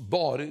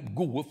bare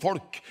gode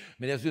folk,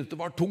 men jeg syntes det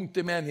var tungt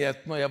i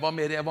menigheten, og jeg var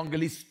mer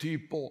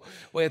evangelisttyp,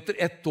 og etter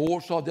 1 år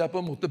så hadde jeg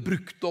på en måte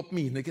brukt opp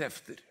mine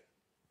krefter.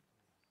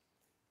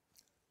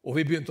 Og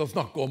vi begynte å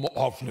snakke om å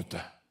avslutte,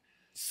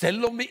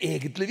 selv om vi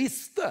egentlig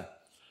visste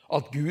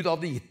at Gud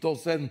hadde gitt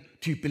oss en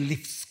type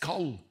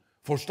livskall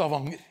for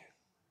Stavanger.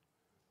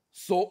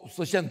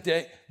 Så kjente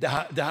jeg,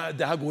 det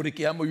her går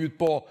ikke, jeg må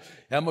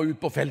ut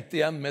på feltet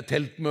igjen med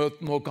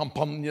teltmøten og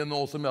kampanjen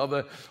som jeg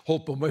hadde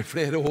holdt på med i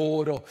flere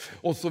år,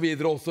 og så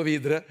videre, og så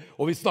videre.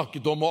 Og vi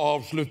snakket om å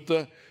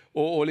avslutte,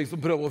 og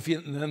liksom prøve å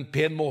finne en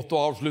pen måte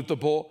å avslutte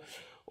på.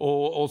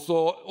 Og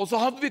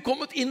så hadde vi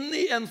kommet inn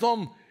i en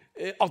sånn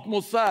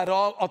atmosfære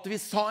av at vi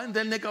sa en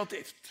del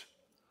negativt.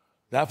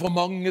 Det er for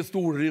mange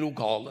stoler i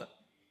lokalet.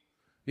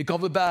 Vi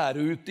kan vel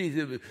bære ut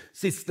de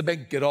siste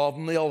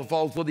benkeradene i alle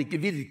fall, så det ikke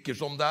virker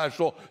som det er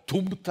så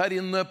tomt her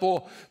inne på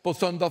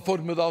søndag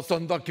formiddag,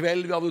 søndag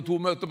kveld. Vi hadde 2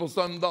 møter på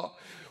søndag.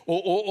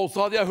 Og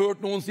så hadde jeg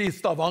hørt noen si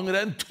Stavanger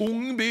er en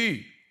tung by.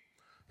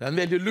 Det er en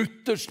veldig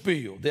luthersk by,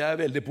 og det er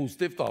veldig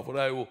positivt da, for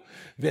det er jo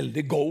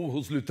veldig go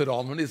hos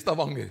lutheranerne i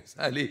Stavanger,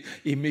 særlig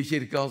Imi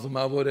kirka, som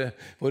er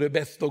våre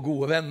beste og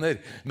gode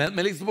venner. Men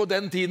liksom på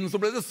den tiden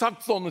så ble det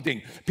sagt sånne ting.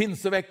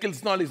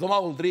 Pinsevekkelsen har liksom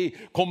aldri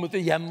kommet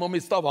igjennom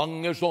i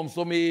Stavanger, sånn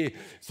som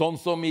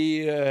i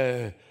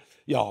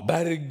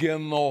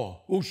Bergen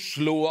og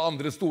Oslo og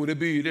andre store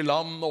byer i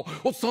land.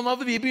 Og sånn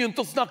hadde vi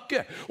begynt å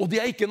snakke, og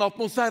det er ikke en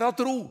atmosfære av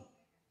tro.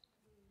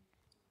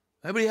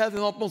 Det blir helt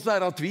en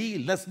atmosfære av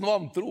tvil, nesten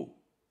vantro.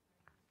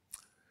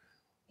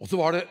 Og så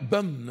var det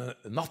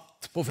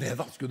bønnenatt på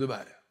fredag, skulle det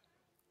være.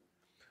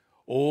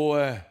 Og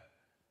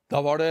da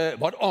var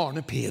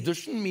Arne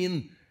Pedersen, min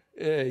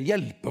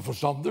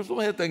hjelpeforstander, som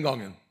het den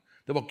gangen.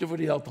 Det var ikke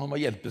fordi at han var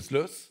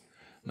hjelpeløs,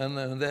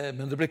 men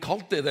det ble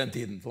kalt det den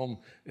tiden, sånn,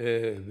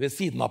 ved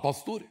siden av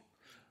pastor.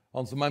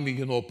 Han som er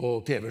mye nå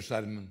på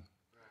TV-skjermen,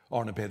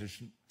 Arne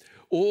Pedersen.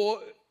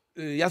 Og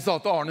jeg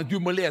sa til Arne, du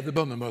må lede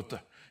bønnemøte.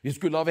 Vi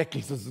skulle ha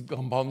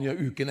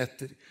vekkelseskampanje uken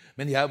etter,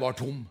 men jeg var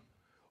tom.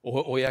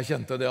 Og jeg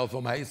kjente det at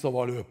for meg så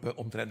var løpet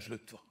omtrent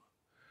slutt.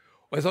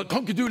 Og jeg sa,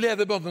 kan ikke du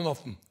lede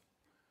bønnenatten?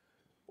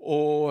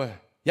 Og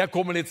jeg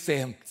kommer litt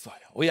sent, sa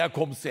jeg. Og jeg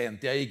kom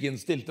sent. Jeg gikk inn,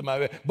 stilte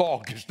meg ved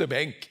bakerste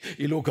benk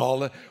i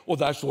lokalet, og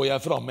der så jeg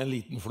fremme en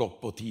liten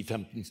flokk på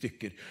 10-15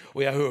 stykker.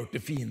 Og jeg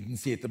hørte fienden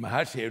si til meg,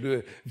 her ser du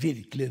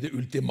virkelig det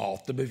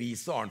ultimate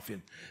beviset,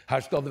 Arnfinn.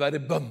 Her skal det være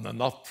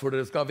bønnenatt, for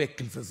dere skal ha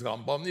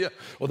vekkelseskampanje,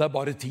 og det er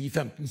bare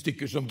 10-15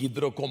 stykker som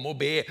gidder å komme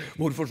og be.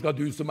 Hvorfor skal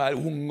du som er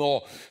ung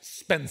og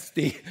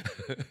spenstig,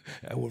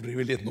 jeg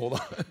overdriver litt nå da,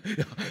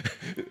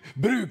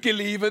 bruke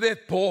livet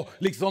ditt på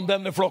liksom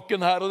denne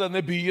flokken her og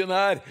denne byen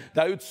her?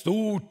 Det er jo et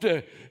stort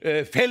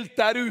felt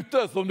der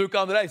ute som du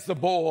kan reise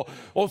på,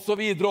 og så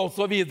videre, og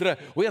så videre.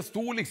 Og jeg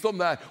sto liksom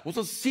der, og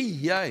så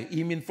sier jeg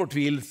i min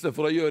fortvilelse,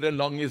 for å gjøre en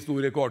lang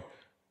historie kort,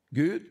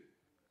 Gud,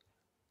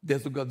 det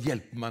som kan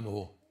hjelpe meg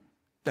nå,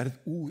 det er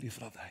et ord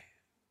ifra deg.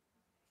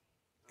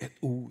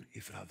 Et ord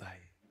ifra deg.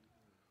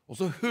 Og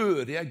så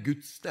hører jeg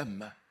Guds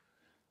stemme.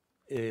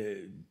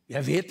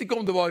 Jeg vet ikke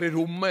om det var i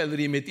rommet eller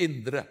i mitt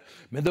indre,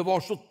 men det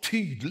var så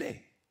tydelig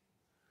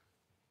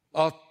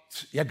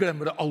at jeg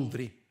glemmer det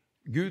aldri.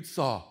 Gud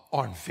sa,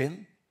 Arnfinn,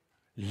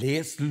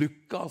 les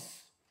Lukas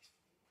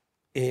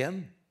 1.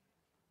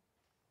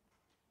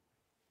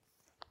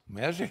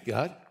 Må jeg sjekke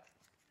her,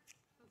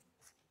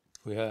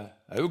 for jeg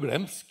er jo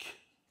glemsk.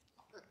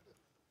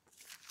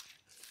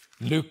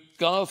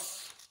 Lukas,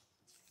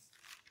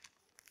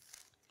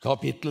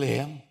 kapittel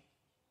 1.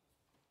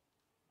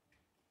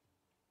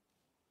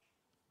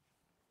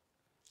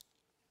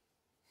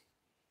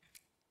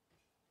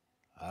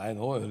 Nei,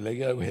 nå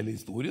legger jeg jo hele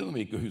historien om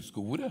ikke å huske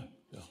ordet.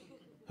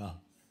 Ja.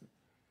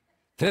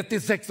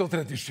 36 og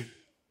 37.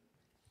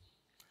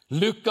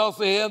 Lukas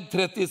 1,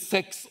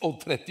 36 og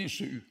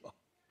 37.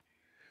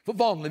 For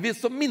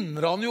vanligvis så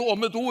minner han jo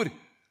om et ord,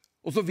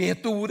 og så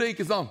vet du ordet,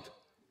 ikke sant?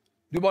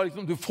 Du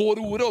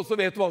får ordet, og så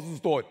vet du hva som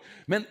står.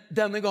 Men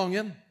denne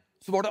gangen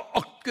så var det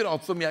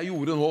akkurat som jeg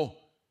gjorde nå.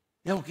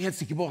 Jeg var ikke helt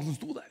sikker på hva som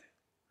stod der.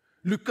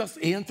 Lukas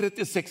 1,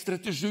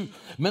 36, 37.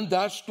 Men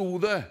der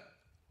stod det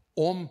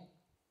om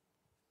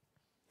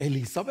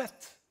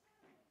Elisabeth,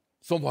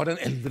 som var en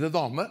eldre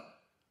dame.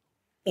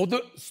 Og det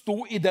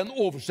stod i den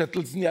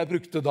oversettelsen jeg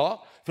brukte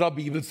da, fra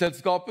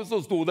Bibelselskapet, så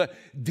stod det,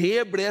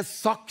 det ble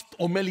sagt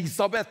om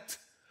Elisabeth,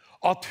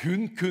 at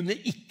hun kunne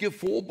ikke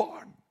få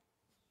barn.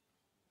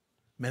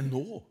 Men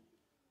nå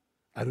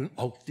er hun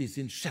alltid i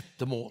sin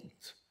 6.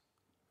 måned.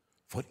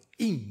 For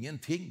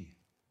ingenting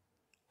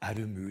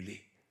er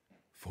umulig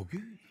for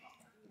Gud.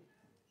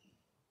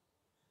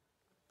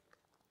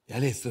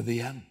 Jeg leste det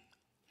igjen.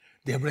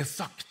 Det ble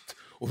sagt.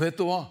 Og vet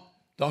du hva?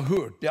 Da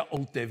hørte jeg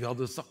alt det vi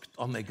hadde sagt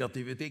av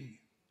negative ting.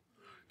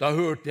 Da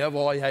hørte jeg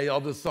hva jeg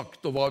hadde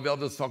sagt, og hva vi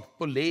hadde sagt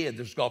på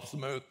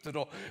lederskapsmøter,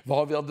 og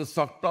hva vi hadde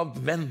sagt blant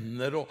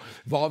venner, og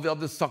hva vi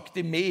hadde sagt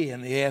i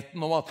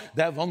menigheten om at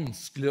det er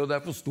vanskelig, og det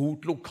er for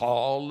stort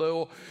lokale,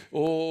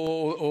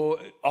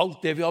 og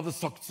alt det vi hadde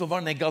sagt som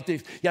var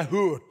negativt. Jeg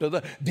hørte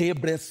det. Det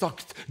ble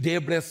sagt, det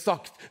ble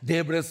sagt,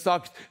 det ble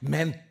sagt.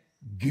 Men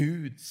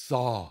Gud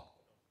sa,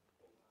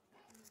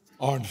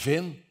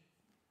 Arnfinn,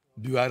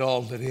 du er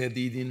allerede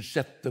i din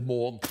 6.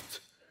 måned,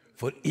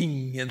 for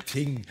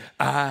ingenting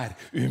er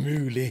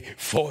umulig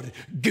for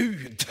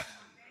Gud.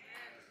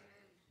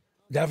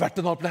 Det er verdt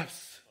en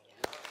applaus.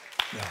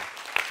 Ja.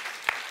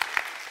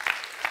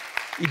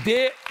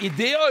 I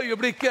det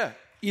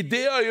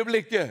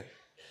øyeblikket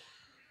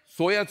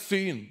så jeg et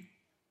syn.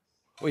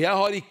 Og jeg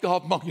har ikke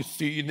hatt mange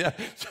syn. Jeg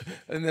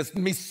er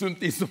nesten missunnt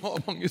de som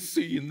har mange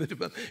syner.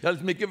 Men jeg har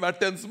liksom ikke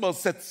vært den som har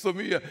sett så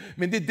mye.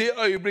 Men i det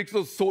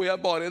øyeblikket så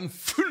jeg bare en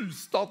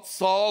fullstatt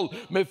sal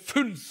med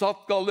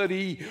fullsatt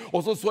galleri.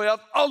 Og så jeg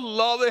at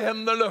alle hadde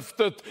hendene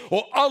løftet,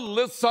 og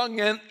alle sang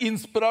en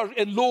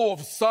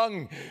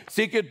lovsang,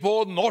 sikkert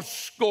på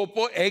norsk og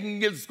på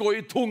engelsk og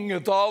i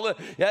tungetale.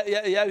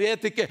 Jeg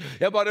vet ikke.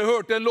 Jeg bare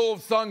hørte en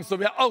lovsang som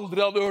jeg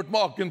aldri hadde hørt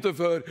maken til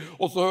før.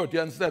 Og så hørte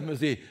jeg en stemme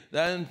si,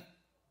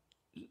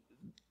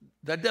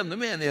 det er denne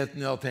menigheten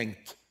jeg har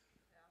tenkt.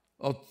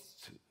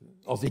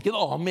 Altså ikke en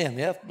annen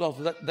menighet, men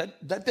altså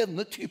det er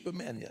denne type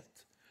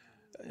menighet.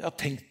 Jeg har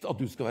tenkt at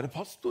du skal være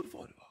pastor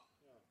for.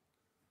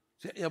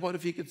 Så jeg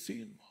bare fikk et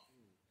syn.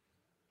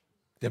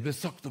 Det ble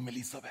sagt om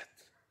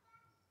Elisabeth,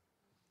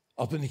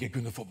 at hun ikke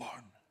kunne få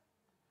barn.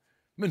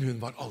 Men hun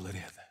var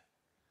allerede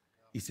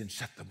i sin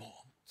 6.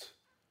 måned.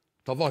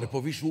 Ta vare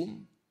på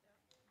visjonen.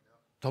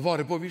 Ta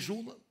vare på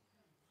visjonen.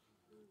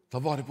 Ta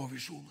vare på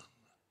visjonen.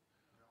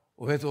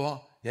 Og vet du hva?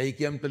 Jeg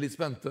gikk hjem til litt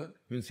spente.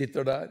 Hun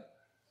sitter der.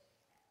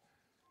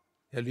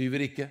 Jeg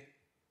lyver ikke.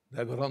 Det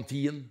er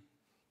garantien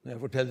når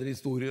jeg forteller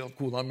historier at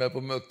kona er med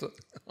på møte.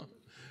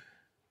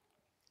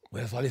 Og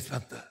jeg sa litt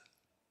spente.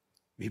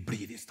 Vi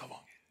blir i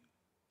Stavanger.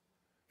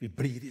 Vi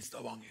blir i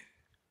Stavanger.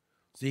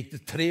 Så gikk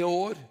det 3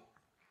 år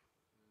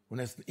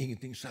hvor nesten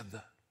ingenting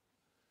skjedde.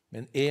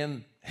 Men en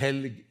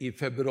helg i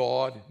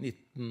februar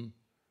 19,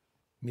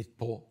 midt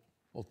på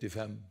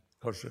 85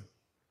 kanskje,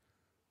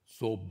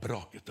 så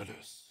braket det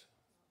løs.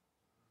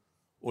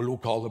 Og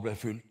lokalet ble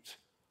fullt,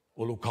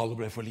 og lokalet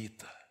ble for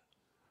lite.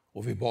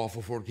 Og vi ba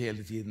for folk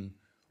hele tiden,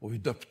 og vi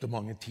døpte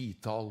mange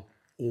titall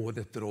år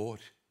etter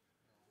år.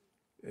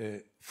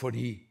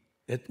 Fordi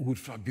et ord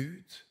fra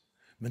Gud.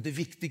 Men det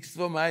viktigste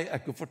for meg er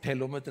ikke å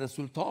fortelle om et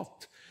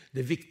resultat.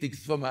 Det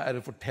viktigste for meg er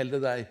å fortelle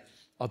deg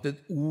at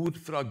et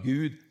ord fra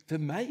Gud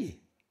til meg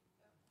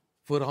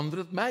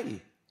forandret meg.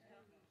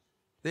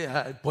 Det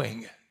er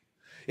poenget.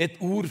 Et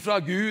ord fra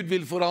Gud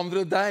vil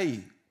forandre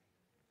deg.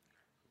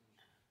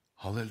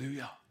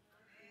 Halleluja.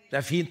 Det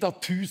er fint at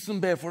 1000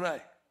 ber for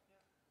deg,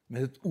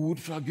 men et ord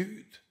fra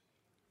Gud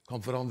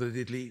kan forandre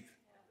ditt liv.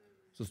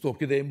 Så står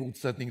ikke det i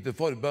motsetning til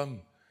forbønn,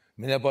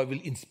 men jeg bare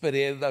vil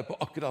inspirere deg på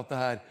akkurat det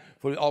her.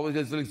 For av og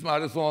til så liksom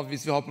er det sånn at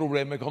hvis vi har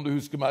problemer, kan du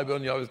huske meg i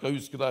bønn? Ja, vi skal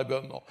huske deg i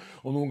bønn.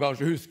 Og noen ganger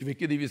så husker vi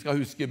ikke de vi skal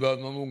huske i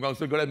bønn, og noen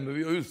ganger så glemmer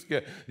vi å huske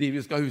de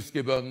vi skal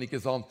huske i bønn,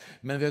 ikke sant?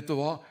 Men vet du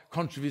hva?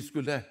 Kanskje vi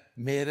skulle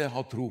mer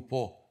ha tro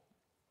på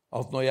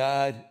at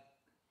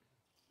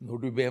når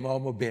du ber meg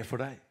om å be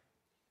for deg,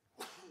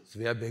 så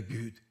vil jeg be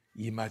Gud,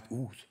 gi meg et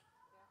ord.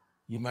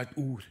 Gi meg et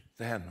ord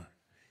til henne.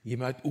 Gi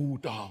meg et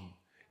ord til han.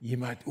 Gi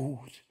meg et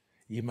ord.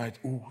 Gi meg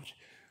et ord.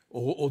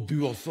 Og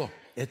du også,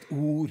 et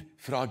ord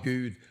fra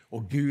Gud.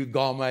 Og Gud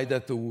ga meg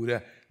dette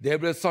ordet.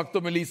 Det ble sagt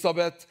om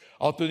Elisabeth,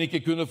 at hun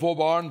ikke kunne få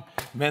barn,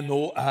 men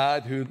nå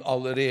er hun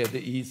allerede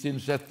i sin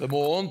 6.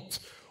 måned,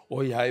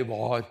 og jeg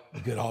var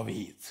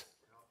gravid.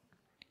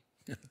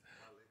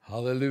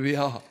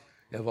 Halleluja.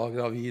 Jeg var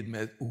gravid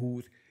med et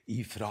ord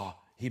ifra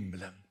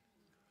himmelen.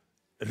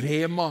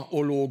 Rema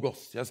og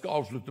logos. Jeg skal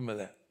avslutte med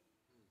det.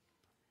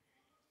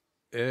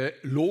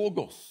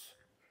 Logos,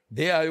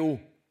 det er jo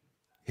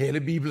hele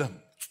Bibelen.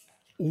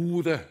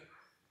 Ordet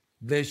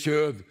ble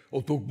kjød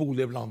og tok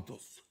bolig blant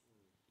oss.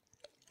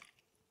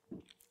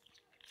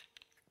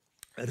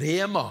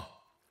 Rema,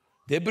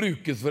 det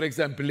brukes for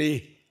eksempel i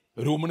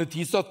Romerne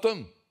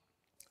 10:17.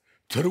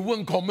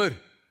 Troen kommer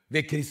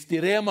ved Kristi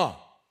rema.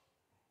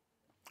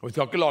 Og vi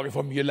skal ikke lage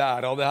for mye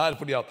lære av det her,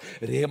 fordi at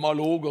rema og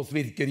logos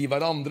virker i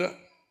hverandre,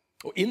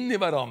 og inn i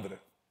hverandre.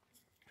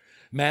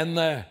 Men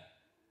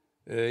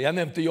jeg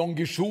nevnte Jon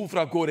Gishu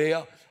fra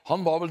Korea.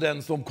 Han var vel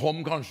den som kom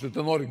kanskje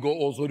til Norge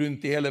og også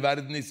rundt i hele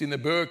verden i sine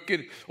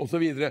bøker og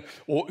så videre,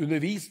 og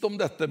underviste om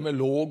dette med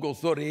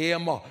logos og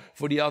rema,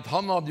 fordi at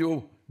han hadde jo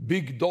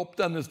bygd opp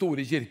denne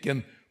store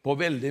kirken på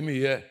veldig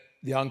mye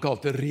det han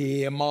kalte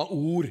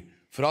rema-ord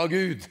fra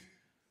Gud.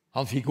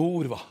 Han fikk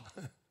ord, va?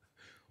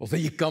 Og så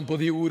gikk han på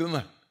de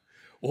ordene.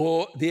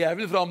 Og det jeg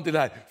vil fram til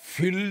her,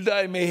 fyll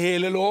deg med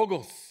hele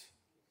logos.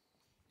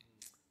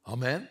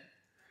 Amen.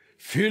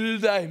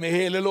 Fyll deg med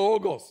hele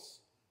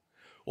logos.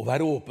 Og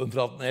vær åpen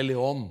for at Den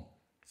hellige ånd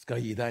skal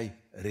gi deg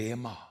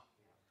rema.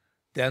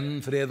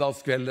 Den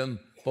fredagskvelden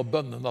på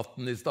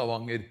bønnenatten i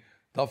Stavanger,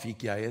 da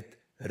fikk jeg et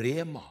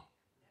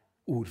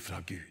rema-ord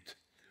fra Gud.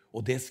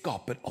 Og det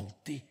skaper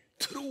alltid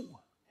tro.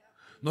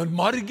 Når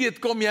Margit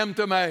kom hjem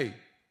til meg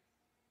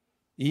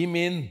i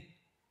min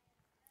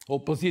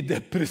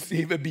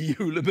depressive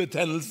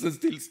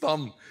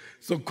bihulebetennelsestilstand,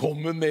 så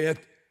kom hun med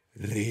et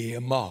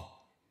rema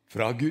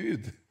fra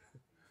Gud.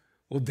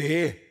 Og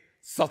det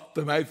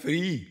satte meg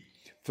fri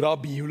fra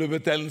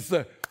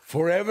bihulebetennelse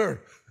forever.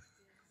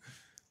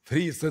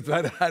 Priset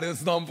være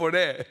Herrens navn for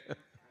det.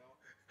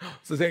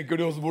 Så tenker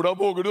du også, hvordan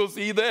våger du å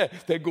si det?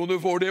 Tenk om du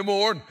får det i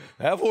morgen.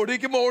 Jeg får det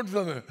ikke i morgen,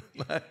 skjønner du.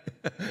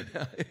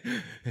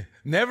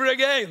 Never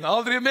again,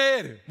 aldri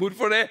mer.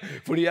 Hvorfor det?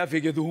 Fordi jeg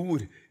fikk et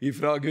ord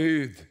ifra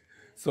Gud.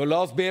 Så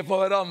la oss be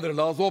for hverandre,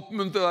 la oss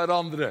oppmuntre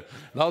hverandre.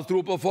 La oss tro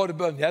på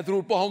forbønn. Jeg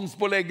tror på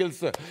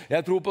håndspåleggelse.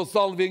 Jeg tror på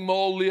salving med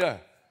olje.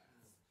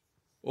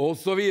 Og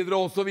så videre,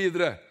 og så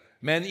videre.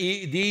 Men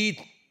i de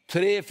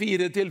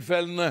 3-4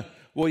 tilfellene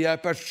hvor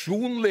jeg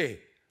personlig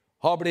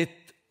har blitt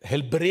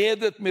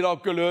helbredet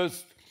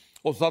mirakuløst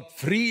og satt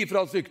fri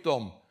fra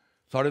sykdom,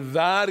 så har det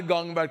hver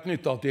gang vært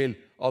knyttet til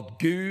at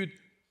Gud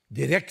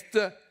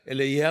direkte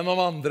eller gjennom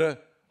andre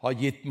har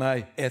gitt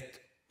meg et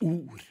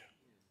ord.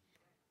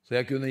 Så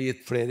jeg kunne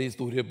gitt flere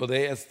historier på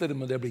det, Ester,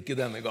 men det blir ikke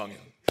denne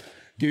gangen.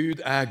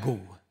 Gud er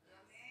god.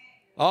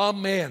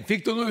 Amen.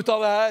 Fikk du noe ut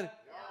av det her?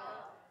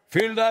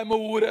 Fyll deg med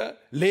ordet,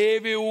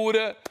 lev i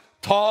ordet,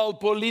 tal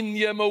på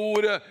linje med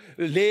ordet,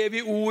 lev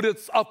i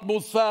ordets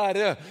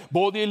atmosfære,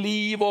 både i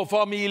liv og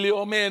familie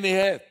og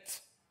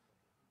menighet.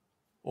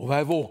 Og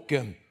vær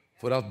våken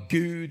for at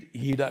Gud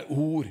gir deg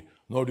ord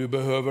når du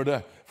behøver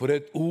det. For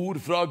et ord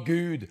fra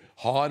Gud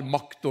har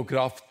makt og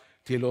kraft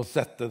til å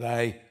sette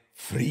deg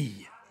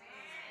fri.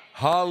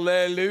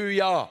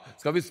 Halleluja!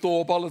 Skal vi stå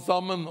opp alle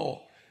sammen?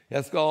 Og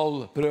jeg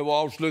skal prøve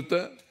å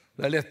avslutte.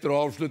 Det er lettere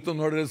å avslutte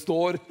når dere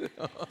står.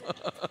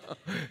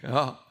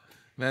 Ja,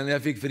 men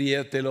jeg fikk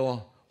frihet til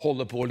å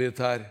holde på litt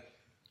her.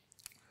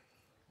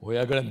 Og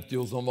jeg glemte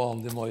jo som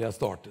vanlig når jeg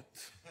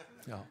startet.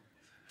 Ja.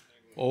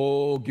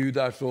 Og Gud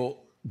er så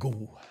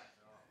god.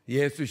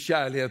 Jesus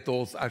kjærlighet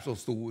til oss er så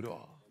stor.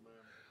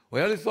 Og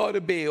jeg har lyst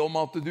til å be om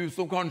at du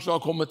som kanskje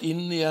har kommet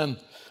inn i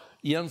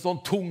en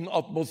sånn tung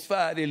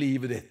atmosfære i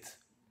livet ditt.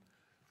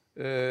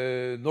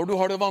 Når du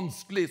har det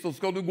vanskelig, så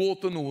skal du gå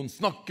til noen,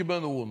 snakke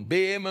med noen,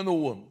 be med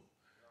noen.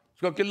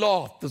 Du skal ikke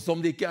late som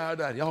de ikke er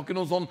der. Jeg har ikke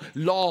noen sånn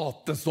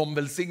late som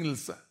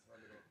velsignelse.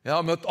 Jeg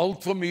har møtt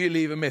alt for mye i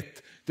livet mitt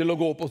til å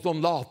gå på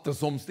sånn late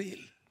som stil.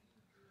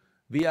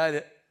 Vi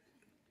er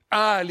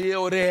ærlige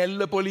og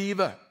reelle på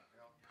livet.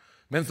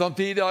 Men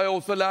samtidig har jeg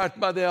også lært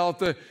meg det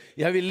at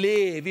jeg vil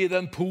leve i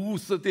den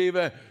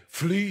positive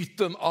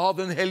flyten av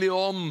Den hellige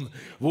ånd,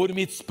 hvor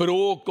mitt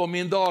språk og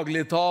min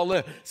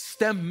dagligtale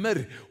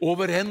stemmer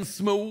overens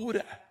med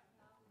ordet.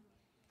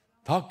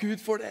 Takk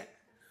Gud for det.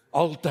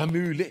 Alt er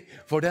mulig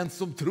for den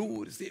som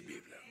tror, sier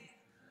Bibelen.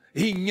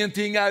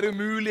 Ingenting er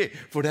umulig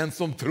for den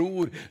som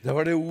tror. Det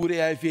var det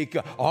ordet jeg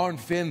fikk.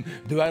 Arnfinn,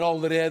 du er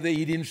allerede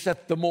i din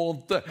 6.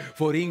 måned,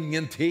 for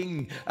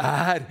ingenting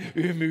er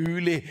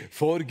umulig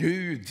for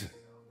Gud.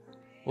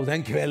 Og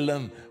den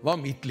kvelden var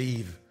mitt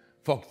liv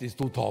faktisk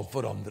totalt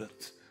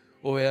forandret.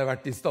 Og jeg har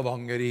vært i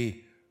Stavanger i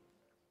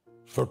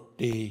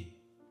 42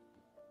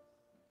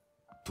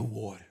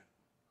 år.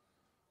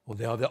 Og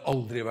det hadde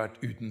aldri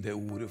vært uten det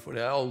ordet, for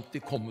det har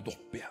alltid kommet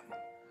opp igjen.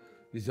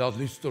 Hvis jeg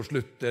hadde lyst til å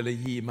slutte eller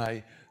gi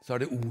meg, så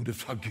har det ordet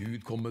fra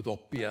Gud kommet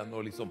opp igjen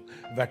og liksom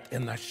vært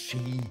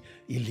energi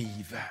i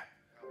livet.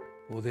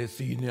 Og det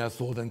synet jeg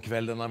så den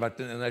kvelden har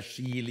vært en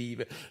energi i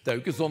livet. Det er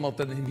jo ikke sånn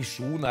at en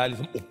visjon er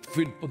liksom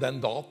oppfylt på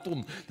den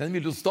datoen. Den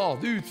vil jo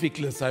stadig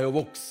utvikle seg og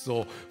vokse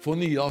og få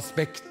nye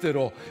aspekter.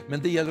 Men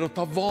det gjelder å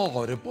ta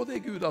vare på det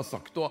Gud har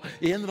sagt. Og av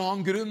en eller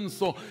annen grunn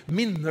så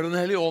minner Den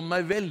hellige ånd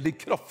meg veldig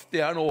kraftig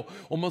her nå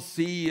om å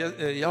si,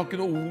 jeg har ikke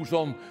noe ord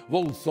sånn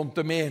voldsomt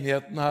til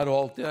menigheten her og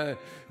alt. Jeg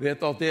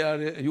vet at det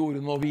er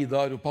Jorunn og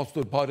Vidar og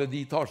pastorparet,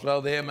 de tar seg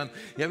av det. Men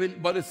jeg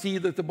vil bare si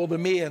det til både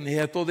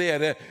menighet og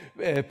dere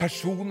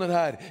personer her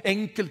her,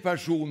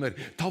 enkeltpersoner,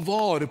 ta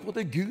vare på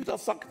det Gud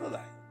har sagt til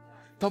deg.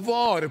 Ta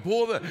vare på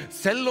det,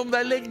 selv om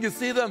det lenge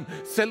siden,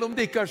 selv om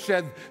det ikke har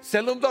skjedd,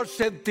 selv om det har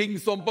skjedd ting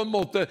som på en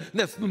måte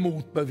nesten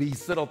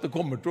motbeviser at det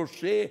kommer til å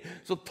skje,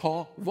 så ta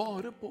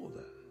vare på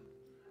det.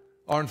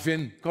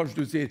 Arnfinn,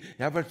 kanskje du sier,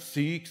 jeg har vært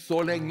syk så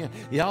lenge,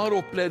 jeg har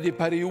opplevd i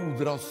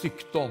perioder av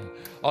sykdom,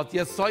 at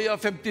Jesaja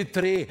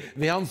 53,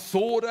 ved hans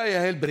sår er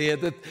jeg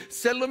helbredet,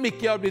 selv om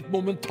ikke jeg har blitt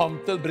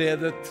momentant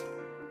helbredet,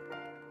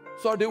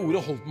 så har det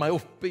ordet holdt meg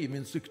oppe i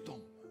min sykdom.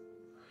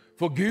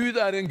 For Gud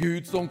er en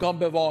Gud som kan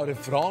bevare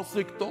fra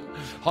sykdom,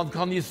 han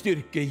kan gi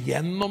styrke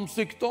gjennom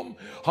sykdom,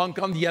 han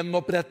kan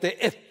gjenopprette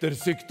etter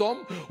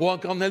sykdom, og han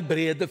kan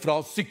helbrede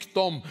fra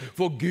sykdom,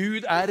 for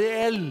Gud er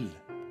reell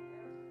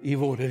i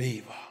våre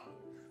liv.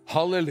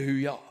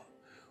 Halleluja.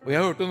 Og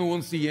jeg hørte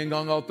noen si en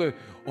gang at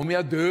om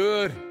jeg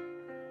dør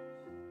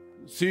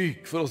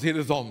syk, for å si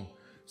det sånn,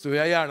 så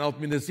vil jeg gjerne at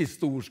mine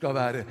siste ord skal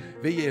være,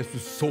 ved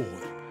Jesus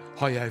sår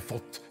har jeg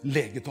fått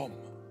legedom.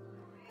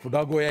 For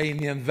da går jeg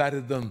inn i en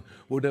verden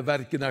hvor det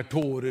hverken er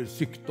tårer,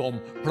 sykdom,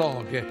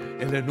 plage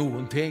eller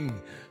noen ting.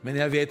 Men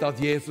jeg vet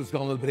at Jesus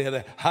kan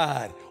helbrede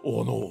her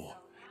og nå.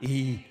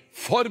 I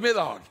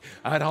formiddag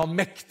er han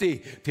mektig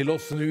til å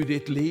snu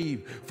ditt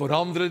liv,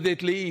 forandre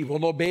ditt liv.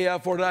 Og nå ber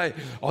jeg for deg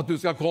at du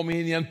skal komme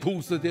inn i en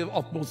positiv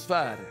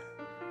atmosfære,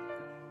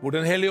 hvor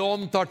den Hellige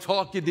Ånd tar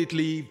tak i ditt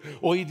liv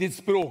og i ditt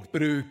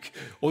språkbruk,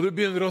 og du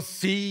begynner å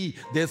si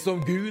det som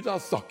Gud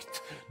har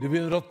sagt. Du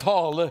begynner å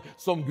tale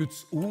som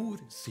Guds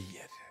ord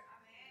sier.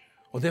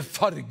 Og det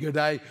farger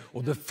deg,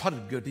 og det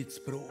farger ditt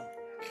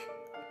språk.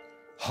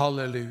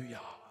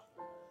 Halleluja.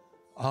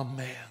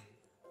 Amen.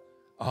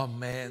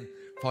 Amen.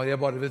 Far, jeg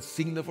bare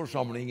velsigne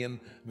forsamlingen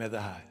med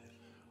det her.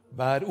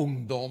 Hver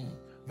ungdom,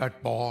 hvert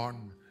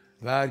barn,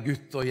 hver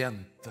gutt og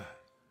jente,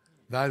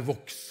 hver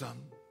voksen,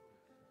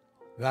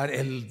 hver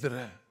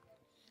eldre,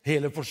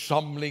 hele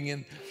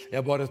forsamlingen.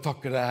 Jeg bare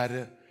takker deg,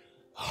 Herre.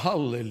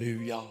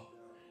 Halleluja.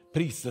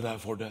 Priser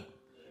deg for det.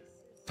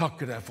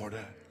 Takker deg for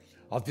det.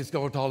 At vi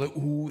skal fortale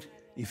ord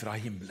ifra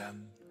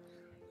himmelen.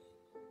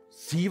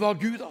 Si hva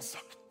Gud har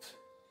sagt.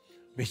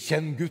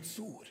 Bekjenn Guds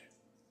ord.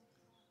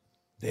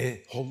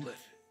 Det holder.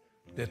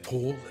 Det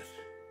tåler.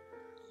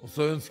 Og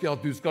så ønsker jeg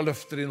at du skal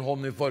løfte din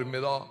hånd i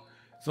formiddag,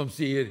 som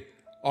sier,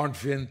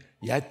 Arnfinn,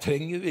 jeg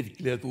trenger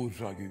virkelig et ord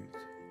fra Gud.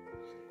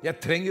 Jeg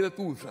trenger et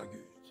ord fra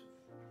Gud.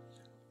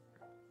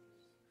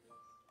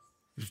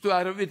 Hvis du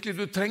virkelig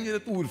du trenger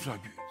et ord fra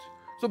Gud,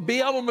 så be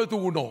ham om et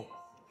ord nå.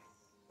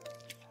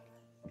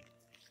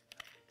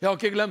 Jeg har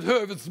ikke glemt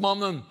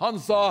høvedsmannen. Han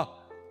sa,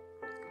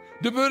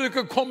 du bør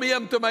ikke komme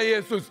hjem til meg,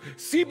 Jesus.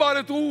 Si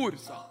bare et ord,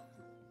 sa han.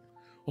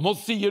 Og nå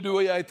sier du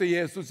og jeg til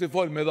Jesus i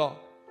formiddag,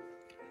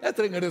 jeg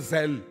trenger det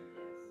selv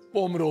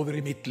på områder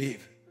i mitt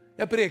liv.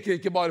 Jeg preker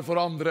ikke bare for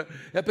andre,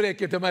 jeg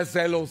preker til meg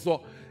selv også.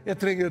 Jeg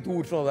trenger et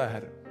ord fra deg,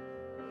 Herre.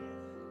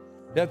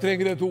 Jeg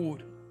trenger et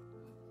ord.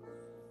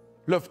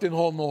 Løft din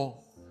hånd nå.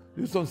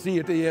 Du som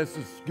sier til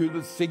Jesus, Gud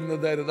velsigne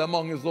dere. Det er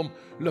mange som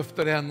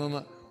løfter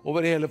hendene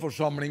over hele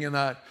forsamlingen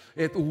her.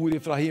 Et ord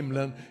fra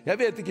himmelen. Jeg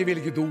vet ikke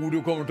hvilket ord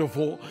du kommer til å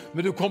få,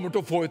 men du kommer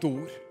til å få et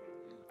ord.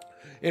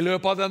 I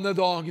løpet av denne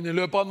dagen, i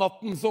løpet av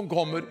natten som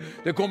kommer,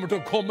 det kommer til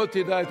å komme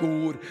til deg et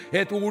ord.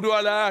 Et ord du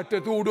har lært,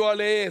 et ord du har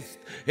lest,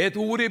 et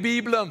ord i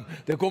Bibelen.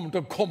 Det kommer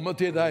til å komme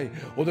til deg,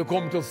 og det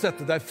kommer til å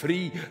sette deg fri.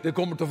 Det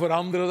kommer til å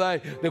forandre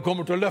deg, det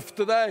kommer til å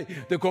løfte deg.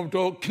 Det kommer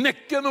til å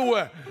knekke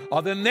noe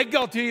av det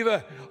negative,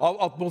 av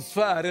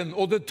atmosfæren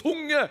og det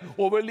tunge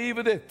over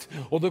livet ditt.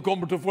 Og det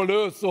kommer til å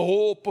forløse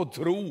håp og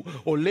tro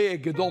og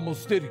legedom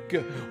og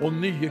styrke og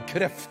nye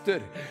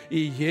krefter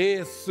i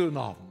Jesu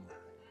navn.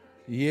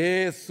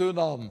 Jesu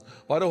navn.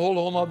 Bare hold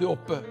hånda di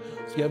oppe.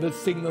 Skal jeg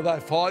velsigne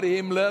deg, Far i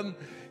himmelen.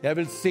 Jeg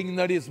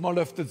velsigner de som har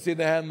løftet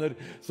sine hender,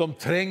 som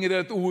trenger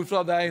et ord fra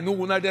deg.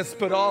 Noen er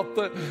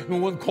desperate.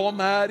 Noen kom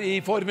her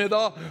i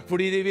formiddag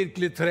fordi de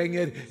virkelig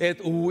trenger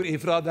et ord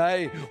fra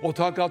deg. Og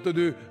takk at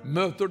du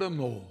møter dem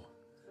nå.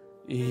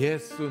 I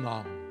Jesu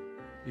navn.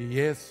 I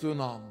Jesu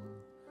navn.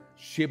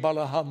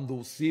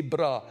 Shibalahando,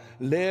 Sibra,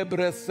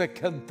 Lebre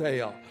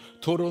Sekenteya,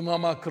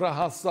 Torunama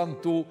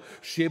Krahasantu,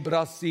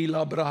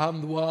 Shibrasila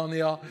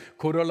Brahanduania,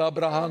 Korola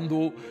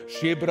Brahandu,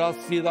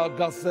 Shibrasila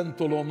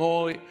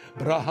Gasentolonoi,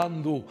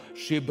 Brahandu,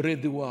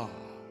 Shibridua.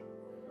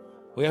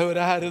 Og jeg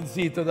hører Herren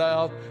si til deg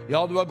at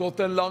ja, du har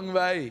gått en lang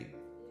vei,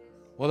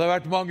 og det har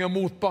vært mange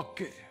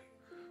motbakker,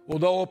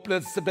 og du har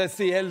opplevd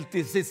spesielt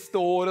de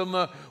siste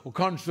årene, og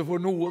kanskje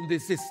for noen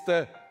de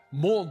siste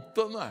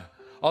månedene,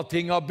 at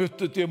ting har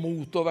buttet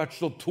imot og vært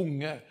så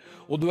tunge,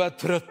 og du er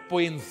trøtt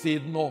på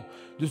innsiden, og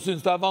du synes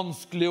det er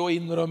vanskelig å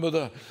innrømme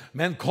det.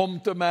 Men kom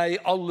til meg,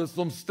 alle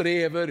som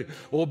strever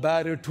og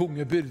bærer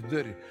tunge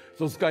byrder,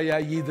 så skal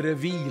jeg gi dere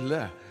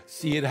hvile,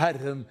 sier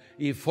Herren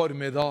i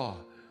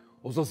formiddag.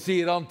 Og så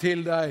sier han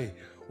til deg,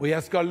 og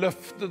jeg skal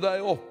løfte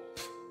deg opp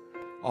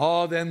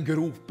av den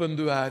gropen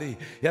du er i.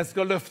 Jeg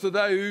skal løfte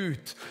deg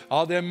ut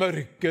av det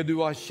mørke du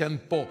har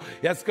kjent på.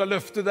 Jeg skal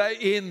løfte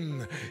deg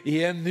inn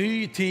i en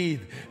ny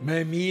tid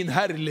med min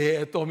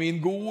herlighet og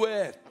min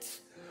godhet.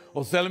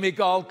 Og selv om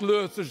ikke alt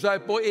løser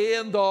seg på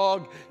en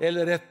dag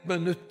eller ett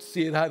minutt,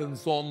 sier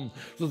Herrens ånd,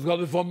 så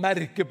skal du få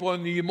merke på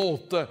en ny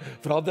måte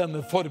fra denne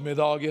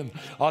formiddagen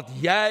at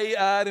jeg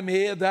er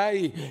med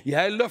deg,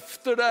 jeg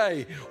løfter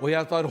deg, og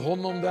jeg tar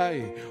hånd om deg,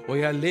 og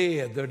jeg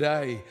leder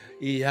deg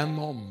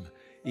igjennom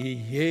i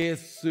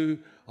Jesu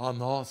av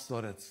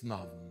Nasarets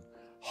navn.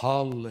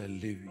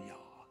 Halleluja.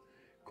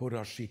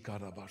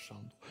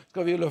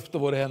 Skal vi løfte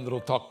våre hender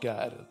og takke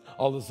Herren?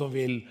 Alle som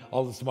vil,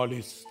 alle som har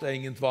lyst, det er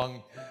ingen tvang.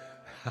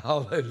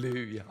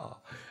 Halleluja.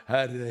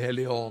 Herre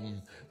Hellige Ånd,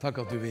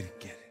 takk at du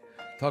virker.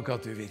 Takk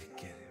at du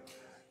virker.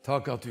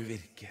 Takk at du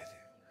virker.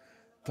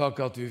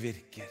 Takk at du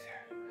virker.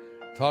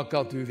 Takk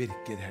at du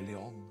virker,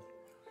 Hellige Ånd.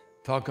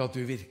 Takk at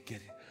du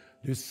virker.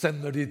 Du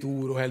sender ditt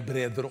ord og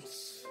helbreder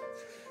oss.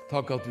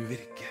 Takk at du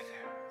virker.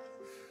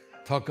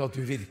 Takk at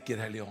du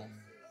virker, Hellige Ånd.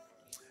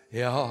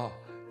 Ja,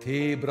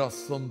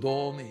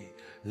 Tebrasondoni,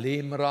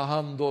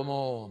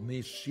 Limrahandono,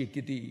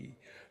 Mishikidi,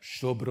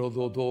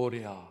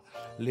 Shobrododoria,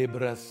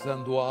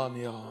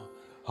 Libresenduania.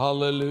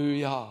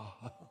 Halleluja.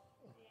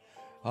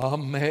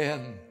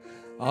 Amen.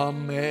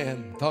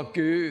 Amen. Takk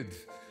Gud.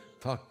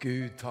 Takk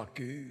Gud, takk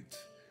Gud.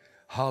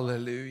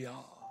 Halleluja.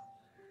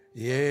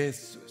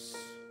 Jesus.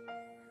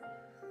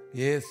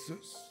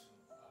 Jesus.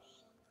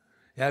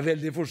 Jeg er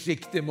veldig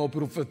forsiktig med å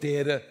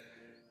profetere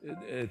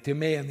til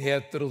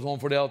menigheter og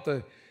sånn, fordi at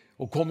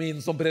å komme inn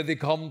som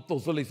predikant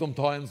og så liksom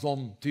ta en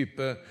sånn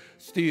type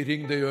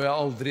styring, det gjør jeg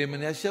aldri,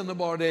 men jeg kjenner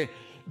bare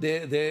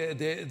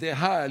det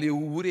herlige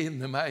ordet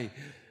inni meg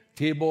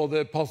til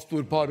både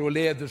pastorpar og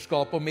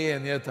lederskap og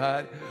menighet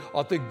her,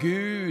 at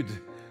Gud,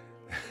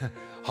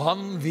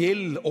 han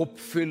vil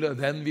oppfylle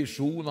den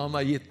visjonen han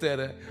har gitt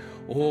dere.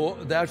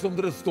 Og det er som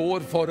dere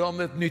står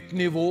foran et nytt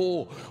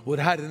nivå, hvor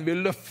Herren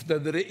vil løfte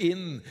dere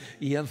inn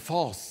i en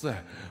fase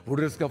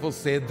hvor dere skal få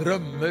se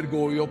drømmer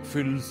gå i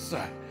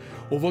oppfyllelse,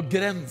 og hvor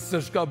grenser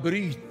skal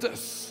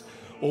brytes,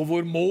 og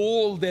hvor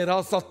mål dere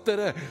har satt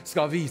dere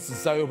skal vise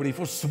seg å bli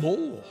for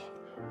små.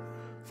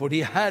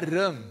 Fordi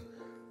Herren,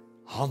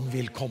 han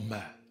vil komme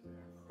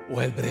og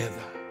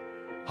helbrede.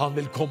 Han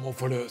vil komme og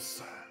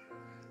forløse.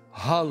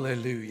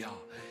 Halleluja.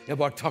 Jeg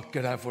bare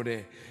takker deg for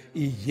det.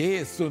 I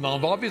Jesu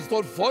navn. Hva vi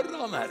står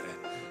foran, Herre.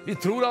 Vi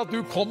tror at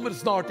du kommer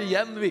snart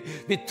igjen.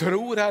 Vi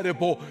tror, Herre,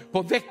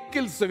 på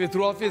vekkelse. Vi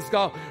tror at vi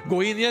skal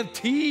gå inn i en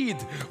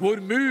tid hvor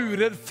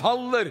murer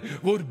faller,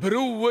 hvor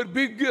broer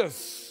bygges,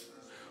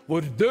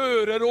 hvor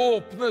dører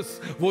åpnes,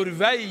 hvor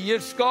veier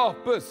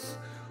skapes,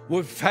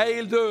 hvor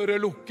feil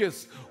dører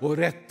lukkes, og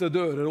rette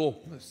dører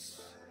åpnes.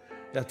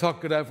 Jeg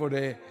takker deg for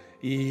det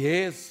i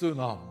Jesu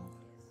navn.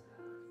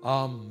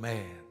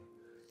 Amen.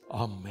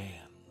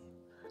 Amen.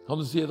 Kan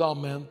du si et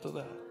amen til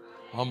det?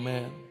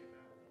 Amen.